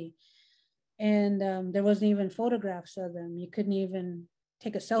community. And there wasn't even photographs of them. You couldn't even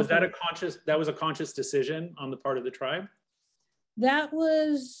take a selfie. That was a conscious decision on the part of the tribe? That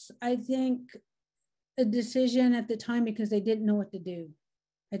was, I think, a decision at the time, because they didn't know what to do.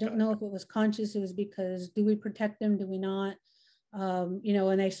 I don't know if it was conscious. It was because, do we protect them? Do we not?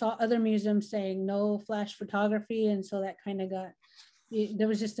 And they saw other museums saying no flash photography. And so that kind of there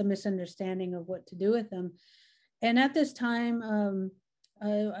was just a misunderstanding of what to do with them. And at this time,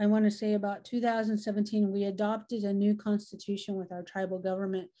 I want to say about 2017, we adopted a new constitution with our tribal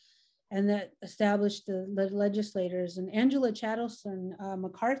government, and that established the legislators. And Angela Chattelson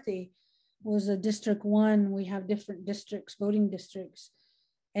McCarthy was a District 1. We have different districts, voting districts.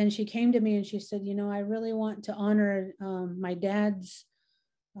 And she came to me and she said, I really want to honor my dad's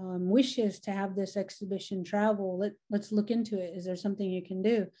wishes to have this exhibition travel. Let's look into it. Is there something you can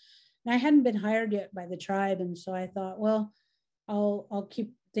do? And I hadn't been hired yet by the tribe. And so I thought, well, I'll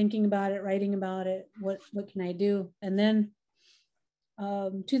keep thinking about it, writing about it. What can I do? And then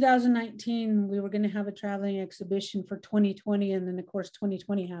 2019, we were going to have a traveling exhibition for 2020. And then of course,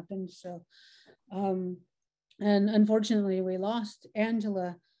 2020 happened. So And unfortunately, we lost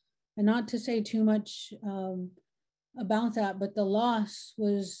Angela. And not to say too much about that, but the loss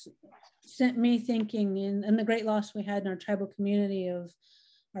was sent me thinking, and the great loss we had in our tribal community of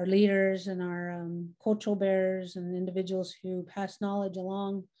our leaders and our cultural bearers and individuals who passed knowledge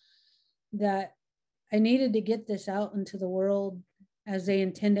along, that I needed to get this out into the world as they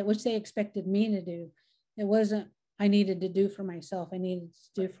intended, which they expected me to do. It wasn't I needed to do for myself. I needed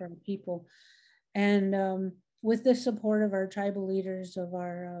to do for people. And with the support of our tribal leaders, of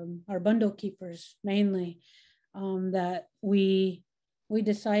our bundle keepers mainly, that we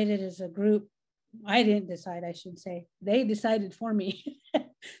decided as a group. I didn't decide, I should say. They decided for me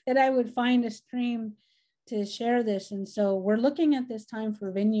that I would find a stream to share this. And so we're looking at this time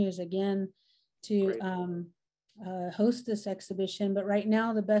for venues again to host this exhibition. But right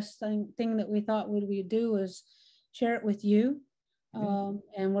now, the best thing that we thought we do is share it with you.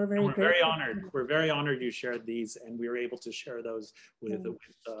 And we're very honored. We're very honored you shared these, and we were able to share those with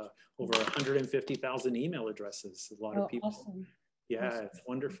over 150,000 email addresses. A lot of people. Awesome. Yeah, awesome. It's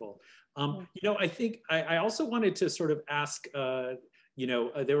wonderful. You know, I think I also wanted to sort of ask, you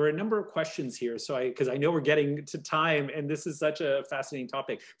know, there were a number of questions here. So because I know we're getting to time, and this is such a fascinating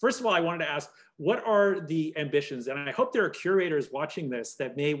topic. First of all, I wanted to ask, what are the ambitions? And I hope there are curators watching this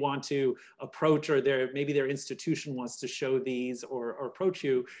that may want to approach, or maybe their institution wants to show these or approach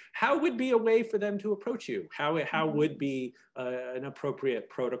you. How would be a way for them to approach you? How would be an appropriate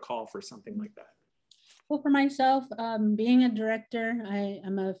protocol for something like that? Well, for myself, being a director, I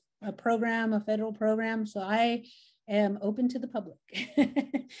am a federal program, so I am open to the public,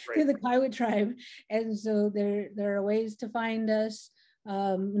 to the Kiowa tribe. And so there are ways to find us,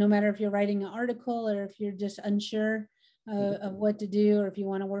 no matter if you're writing an article or if you're just unsure of what to do, or if you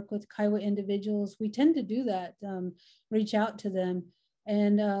want to work with Kiowa individuals. We tend to do that, reach out to them.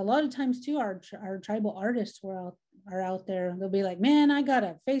 And a lot of times too, our tribal artists are out there. They'll be like, man, I got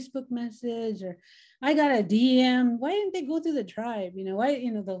a Facebook message, or I got a DM. Why didn't they go through the tribe? You know, why,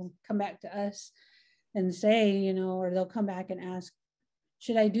 you know, they'll come back to us and say, you know, or they'll come back and ask,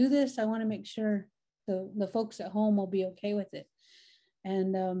 should I do this? I want to make sure the folks at home will be okay with it.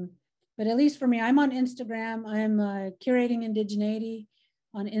 And, but at least for me, I'm on Instagram. I'm curating indigeneity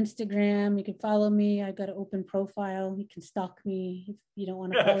on Instagram. You can follow me. I've got an open profile. You can stalk me if you don't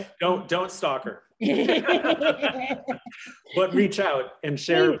want to follow. Don't stalk her. But reach out and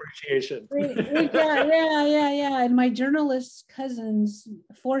share appreciation. Yeah. And my journalist cousins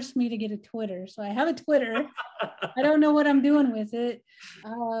forced me to get a Twitter. So I have a Twitter. I don't know what I'm doing with it.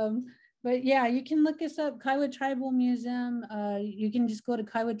 But yeah, you can look us up, Kiowa Tribal Museum. You can just go to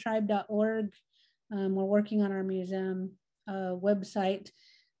kiowatribe.org. We're working on our museum website.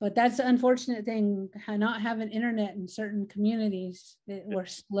 But that's the unfortunate thing, not having internet in certain communities. We're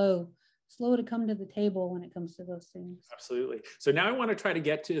slow to come to the table when it comes to those things. Absolutely. So now I want to try to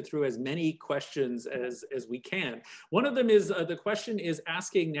get through as many questions as we can. One of them is, the question is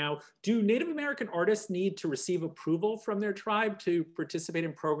asking now, do Native American artists need to receive approval from their tribe to participate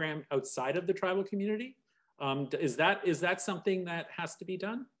in program outside of the tribal community? Is that something that has to be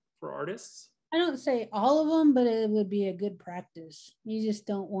done for artists? I don't say all of them, but it would be a good practice. You just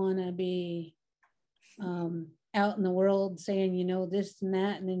don't want to be out in the world saying, you know, this and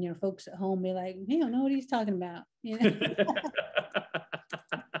that, and then your folks at home be like, he don't know what he's talking about. You know?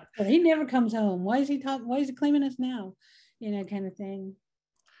 Or he never comes home. Why is he claiming us now? You know, kind of thing.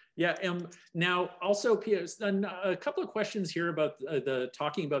 Yeah. Now, also, Pia, a couple of questions here about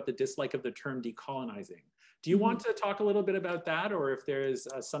talking about the dislike of the term decolonizing. Do you want to talk a little bit about that, or if there's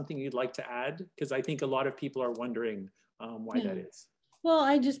something you'd like to add? Because I think a lot of people are wondering why that is. Well,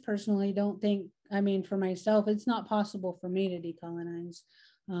 I just personally don't think, I mean, for myself, it's not possible for me to decolonize.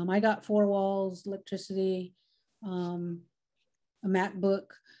 I got 4 walls, electricity, a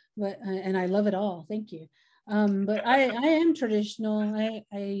MacBook, and I love it all. Thank you. But I am traditional.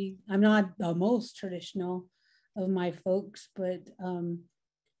 I'm not the most traditional of my folks, but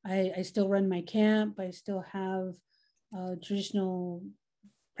I still run my camp. I still have traditional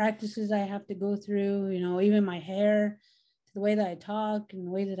practices I have to go through, you know, even my hair, the way that I talk and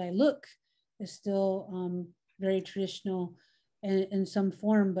the way that I look is still very traditional in some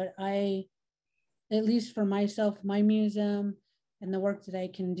form. But I, at least for myself, my museum and the work that I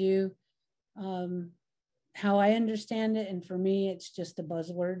can do, how I understand it, and for me, it's just a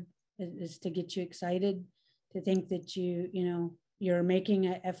buzzword, is to get you excited, to think that you're making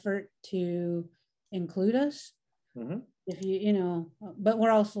an effort to include us. If you know, but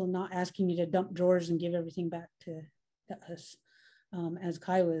we're also not asking you to dump drawers and give everything back to us as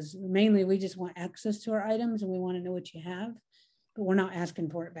Kiowas. Mainly, we just want access to our items and we want to know what you have, but we're not asking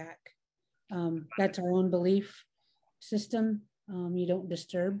for it back. That's our own belief system. You don't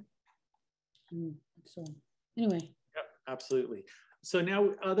disturb. So anyway. Yep, absolutely. So now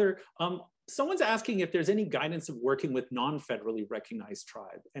someone's asking if there's any guidance of working with non-federally recognized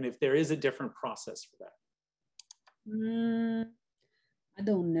tribe and if there is a different process for that. I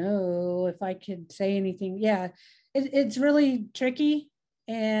don't know if I could say anything. Yeah, it's really tricky,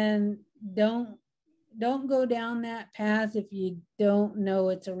 and don't go down that path if you don't know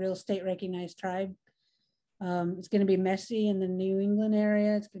it's a real state recognized tribe. It's going to be messy in the New England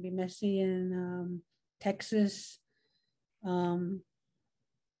area. It's going to be messy in Texas.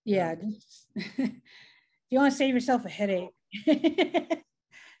 Yeah, just if you want to save yourself a headache.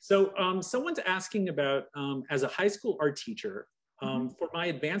 So someone's asking about, as a high school art teacher, for my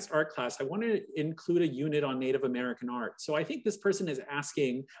advanced art class, I want to include a unit on Native American art. So I think this person is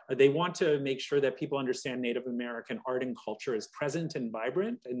asking, they want to make sure that people understand Native American art and culture is present and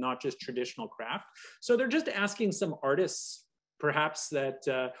vibrant and not just traditional craft. So they're just asking some artists, perhaps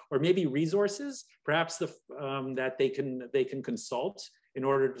that, or maybe resources, perhaps that they can consult in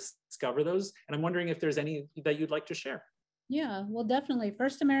order to discover those. And I'm wondering if there's any that you'd like to share. Yeah, well, definitely.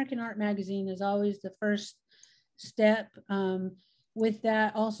 First American Art Magazine is always the first step. With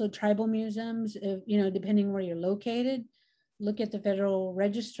that, also tribal museums, depending where you're located, look at the federal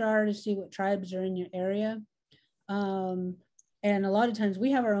registrar to see what tribes are in your area. And a lot of times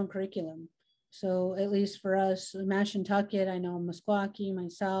we have our own curriculum. So at least for us, Mashantucket, I know Meskwaki,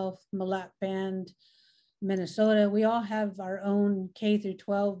 myself, Mille Band, Minnesota, we all have our own K through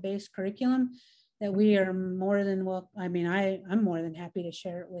 12 based curriculum that we are more than well. I mean, I'm more than happy to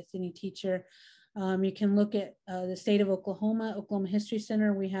share it with any teacher. You can look at the state of Oklahoma History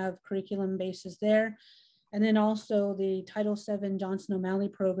Center. We have curriculum bases there. And then also the Title VII Johnson O'Malley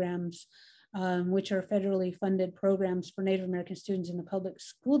programs, which are federally funded programs for Native American students in the public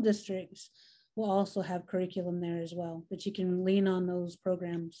school districts, will also have curriculum there as well. But you can lean on those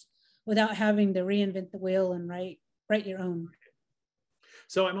programs without having to reinvent the wheel and write your own.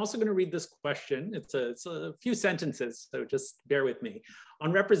 So I'm also going to read this question. It's a few sentences, so just bear with me.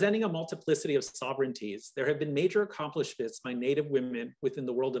 On representing a multiplicity of sovereignties, there have been major accomplishments by Native women within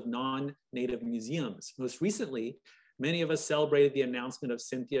the world of non-Native museums. Most recently, many of us celebrated the announcement of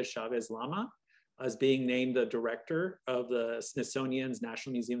Cynthia Chavez Lama as being named the director of the Smithsonian's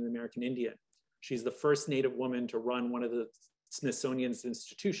National Museum of the American Indian. She's the first Native woman to run one of the Smithsonian's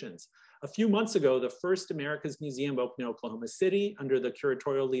institutions. A few months ago, the first America's Museum opened in Oklahoma City under the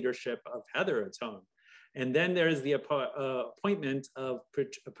curatorial leadership of Heather Ahtone. And then there's the appointment of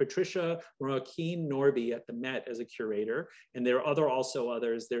Patricia Joaquin Norby at the Met as a curator. And there are also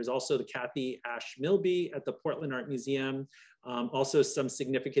others. There's also the Kathy Ash Milby at the Portland Art Museum. Also some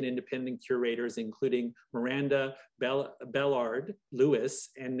significant independent curators, including Miranda Bellard Lewis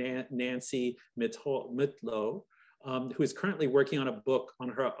and Nancy Mitlow. Who is currently working on a book on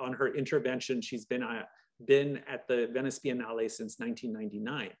her intervention. She's been at the Venice Biennale since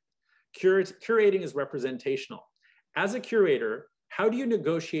 1999. Curating is representational. As a curator, how do you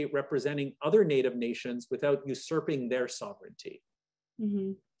negotiate representing other Native nations without usurping their sovereignty?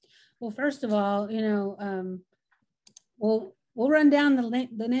 Mm-hmm. Well, first of all, we'll run down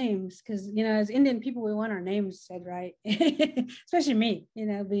the names because, as Indian people, we want our names said right, especially me,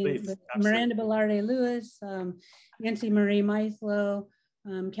 being Miranda Bellard Lewis, Nancy Marie Meithlow,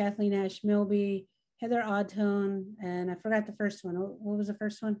 Kathleen Ash Milby, Heather Ahtone, and I forgot the first one. What was the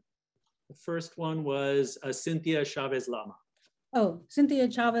first one? The first one was Cynthia Chavez Lama. Oh, Cynthia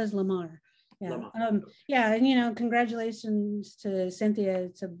Chavez Lamar. Yeah. And congratulations to Cynthia.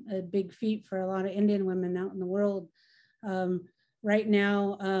 It's a big feat for a lot of Indian women out in the world. Right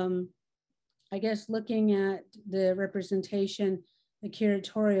now, I guess looking at the representation, the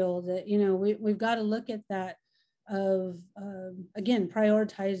curatorial, that we've got to look at that of again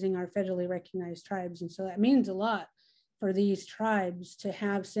prioritizing our federally recognized tribes, and so that means a lot for these tribes to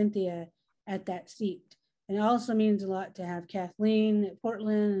have Cynthia at that seat. And it also means a lot to have Kathleen at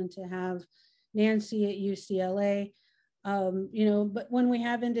Portland and to have Nancy at UCLA. But when we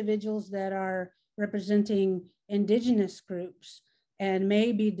have individuals that are representing Indigenous groups and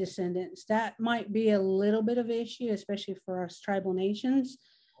maybe descendants, that might be a little bit of an issue, especially for us tribal nations,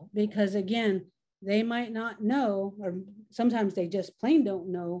 because again, they might not know, or sometimes they just plain don't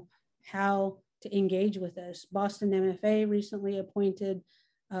know how to engage with us. Boston MFA recently appointed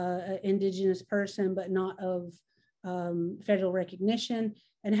an Indigenous person, but not of federal recognition.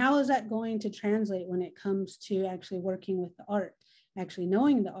 And how is that going to translate when it comes to actually working with the art, actually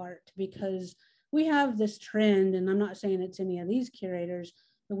knowing the art? Because we have this trend, and I'm not saying it's any of these curators,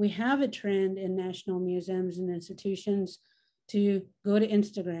 but we have a trend in national museums and institutions to go to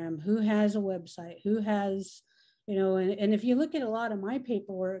Instagram, who has a website, who has, you know, and if you look at a lot of my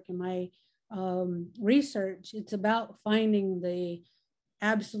paperwork and my research, it's about finding the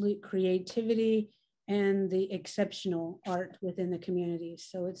absolute creativity and the exceptional art within the community.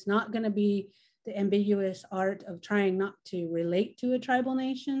 So it's not going to be the ambiguous art of trying not to relate to a tribal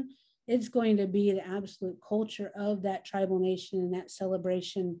nation. It's going to be the absolute culture of that tribal nation and that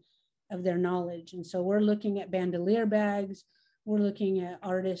celebration of their knowledge. And so we're looking at bandolier bags. We're looking at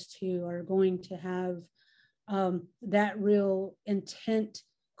artists who are going to have that real intent,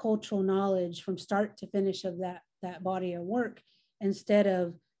 cultural knowledge from start to finish of that body of work, instead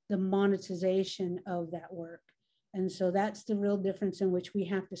of the monetization of that work. And so that's the real difference in which we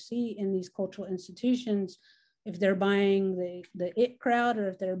have to see in these cultural institutions, if they're buying the it crowd or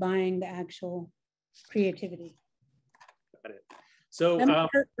if they're buying the actual creativity. Got it. So that might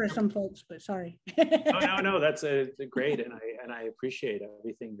hurt for some folks, but sorry. No, that's great, and I appreciate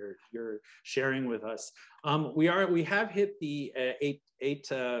everything you're sharing with us. We have hit the 8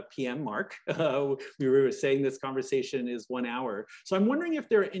 p.m. mark. We were saying this conversation is 1 hour, so I'm wondering if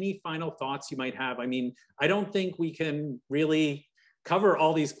there are any final thoughts you might have. I mean, I don't think we can really cover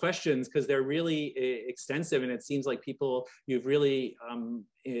all these questions because they're really extensive, and it seems like you've really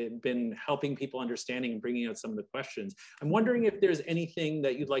been helping people understanding and bringing out some of the questions. I'm wondering if there's anything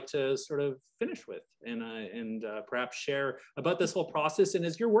that you'd like to sort of finish with and perhaps share about this whole process and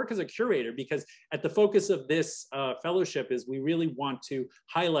as your work as a curator, because at the focus of this fellowship is we really want to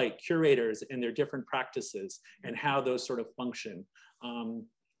highlight curators and their different practices and how those sort of function.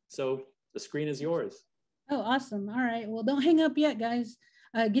 So the screen is yours. Oh, awesome. All right. Well, don't hang up yet, guys.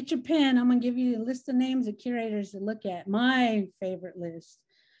 Get your pen. I'm going to give you a list of names of curators to look at. My favorite list.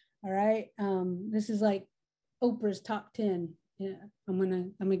 All right. This is like Oprah's top 10. Yeah, I'm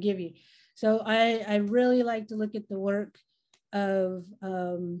gonna give you. So I really like to look at the work of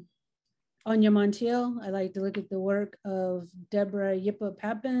Anya Montiel. I like to look at the work of Deborah Yippa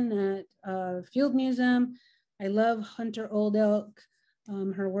Papin at Field Museum. I love Hunter Old Elk,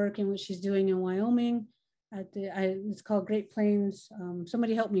 her work and what she's doing in Wyoming. It's called Great Plains.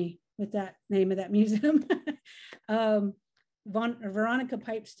 Somebody help me with that name of that museum. Veronica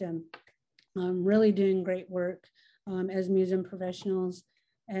Pipestem, really doing great work as museum professionals.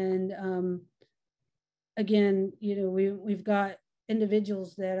 And again, you know, we've got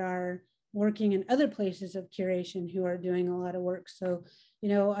individuals that are working in other places of curation who are doing a lot of work. So, you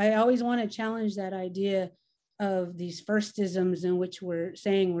know, I always want to challenge that idea of these firstisms in which we're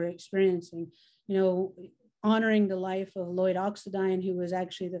saying we're experiencing, you know, honoring the life of Lloyd Oxendine, who was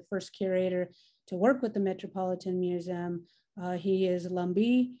actually the first curator to work with the Metropolitan Museum. He is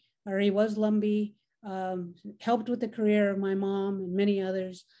Lumbee, or he was Lumbee, helped with the career of my mom and many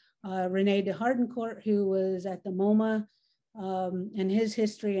others. Rene de Hardencourt, who was at the MoMA, and his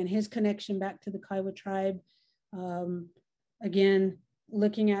history and his connection back to the Kiowa tribe. Again,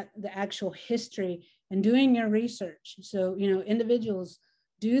 looking at the actual history and doing your research. So, you know, individuals,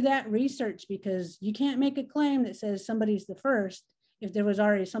 do that research, because you can't make a claim that says somebody's the first if there was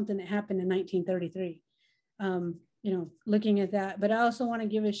already something that happened in 1933. You know, looking at that. But I also want to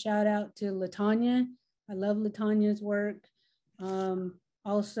give a shout out to LaTanya. I love LaTanya's work.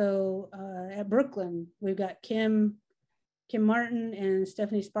 Also at Brooklyn, we've got Kim Martin and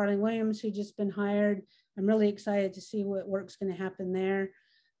Stephanie Sparling Williams, who just been hired. I'm really excited to see what work's going to happen there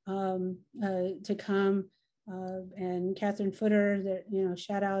to come. And Catherine Footer, that, you know,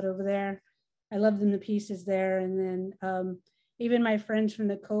 shout out over there. I love them, the pieces there. And then even my friends from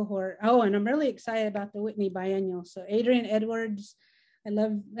the cohort. Oh, and I'm really excited about the Whitney Biennial. So Adrienne Edwards, I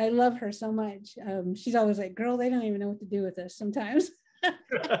love her so much. She's always like, girl, they don't even know what to do with us sometimes.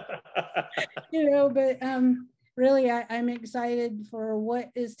 You know, but really, I'm excited for what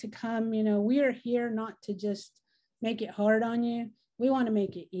is to come. You know, we are here not to just make it hard on you. We want to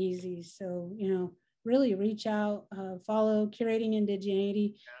make it easy. So, you know, really reach out, follow Curating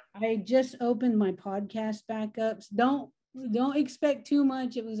Indigeneity. I just opened my podcast back up. So don't expect too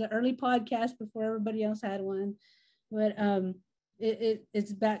much. It was an early podcast before everybody else had one, but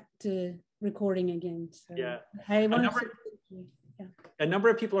it's back to recording again. So yeah. I want to. A number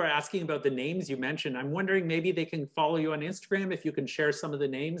of people are asking about the names you mentioned. I'm wondering maybe they can follow you on Instagram, if you can share some of the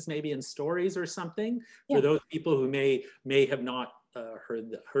names, maybe in stories or something, for those people who may have not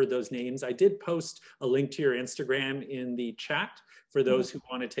heard those names. I did post a link to your Instagram in the chat for those who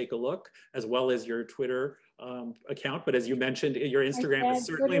want to take a look, as well as your Twitter account. But as you mentioned, your Instagram is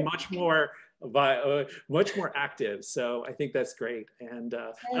certainly much more much more active. So I think that's great. And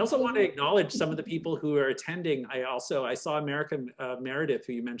I also want to acknowledge some of the people who are attending. I saw America Meredith,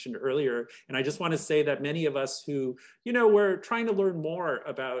 who you mentioned earlier, and I just want to say that many of us who, we're trying to learn more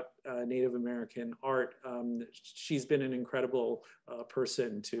about Native American art. She's been an incredible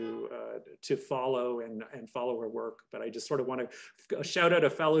person to follow and follow her work. But I just sort of want to shout out a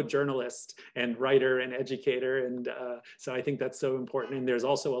fellow journalist and writer and educator. And so I think that's so important. And there's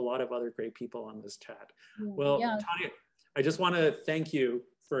also a lot of other great people on this chat. Well, yeah. Tahnee, I just want to thank you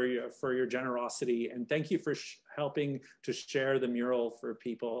for your generosity, and thank you for helping to share the mural for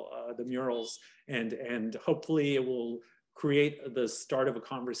people, the murals, and hopefully it will create the start of a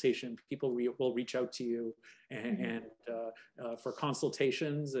conversation. People will reach out to you and for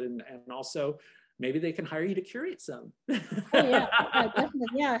consultations, and also maybe they can hire you to curate some. Oh yeah, definitely.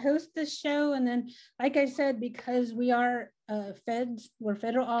 Yeah, host this show, and then, like I said, because we are we're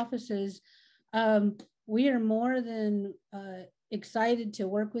federal offices, we are more than excited to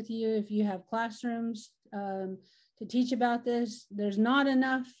work with you if you have classrooms to teach about this. There's not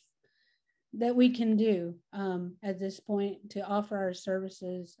enough that we can do at this point to offer our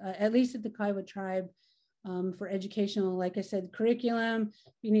services, at least at the Kiowa tribe, for educational, like I said, curriculum,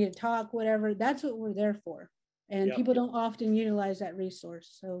 you need to talk, whatever, that's what we're there for. And people don't often utilize that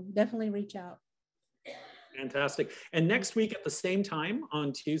resource. So definitely reach out. Fantastic. And next week at the same time,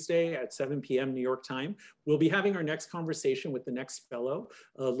 on Tuesday at 7 p.m. New York time, we'll be having our next conversation with the next fellow,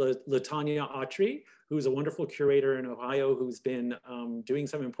 Ahtone, who's a wonderful curator in Ohio who's been doing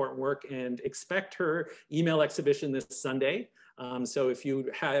some important work, and expect her email exhibition this Sunday. So if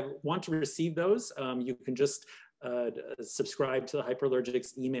you want to receive those, you can just subscribe to the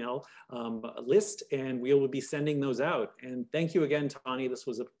Hyperallergics email list, and we will be sending those out. And thank you again, Tahnee. This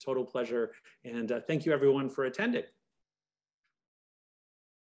was a total pleasure. And thank you everyone for attending.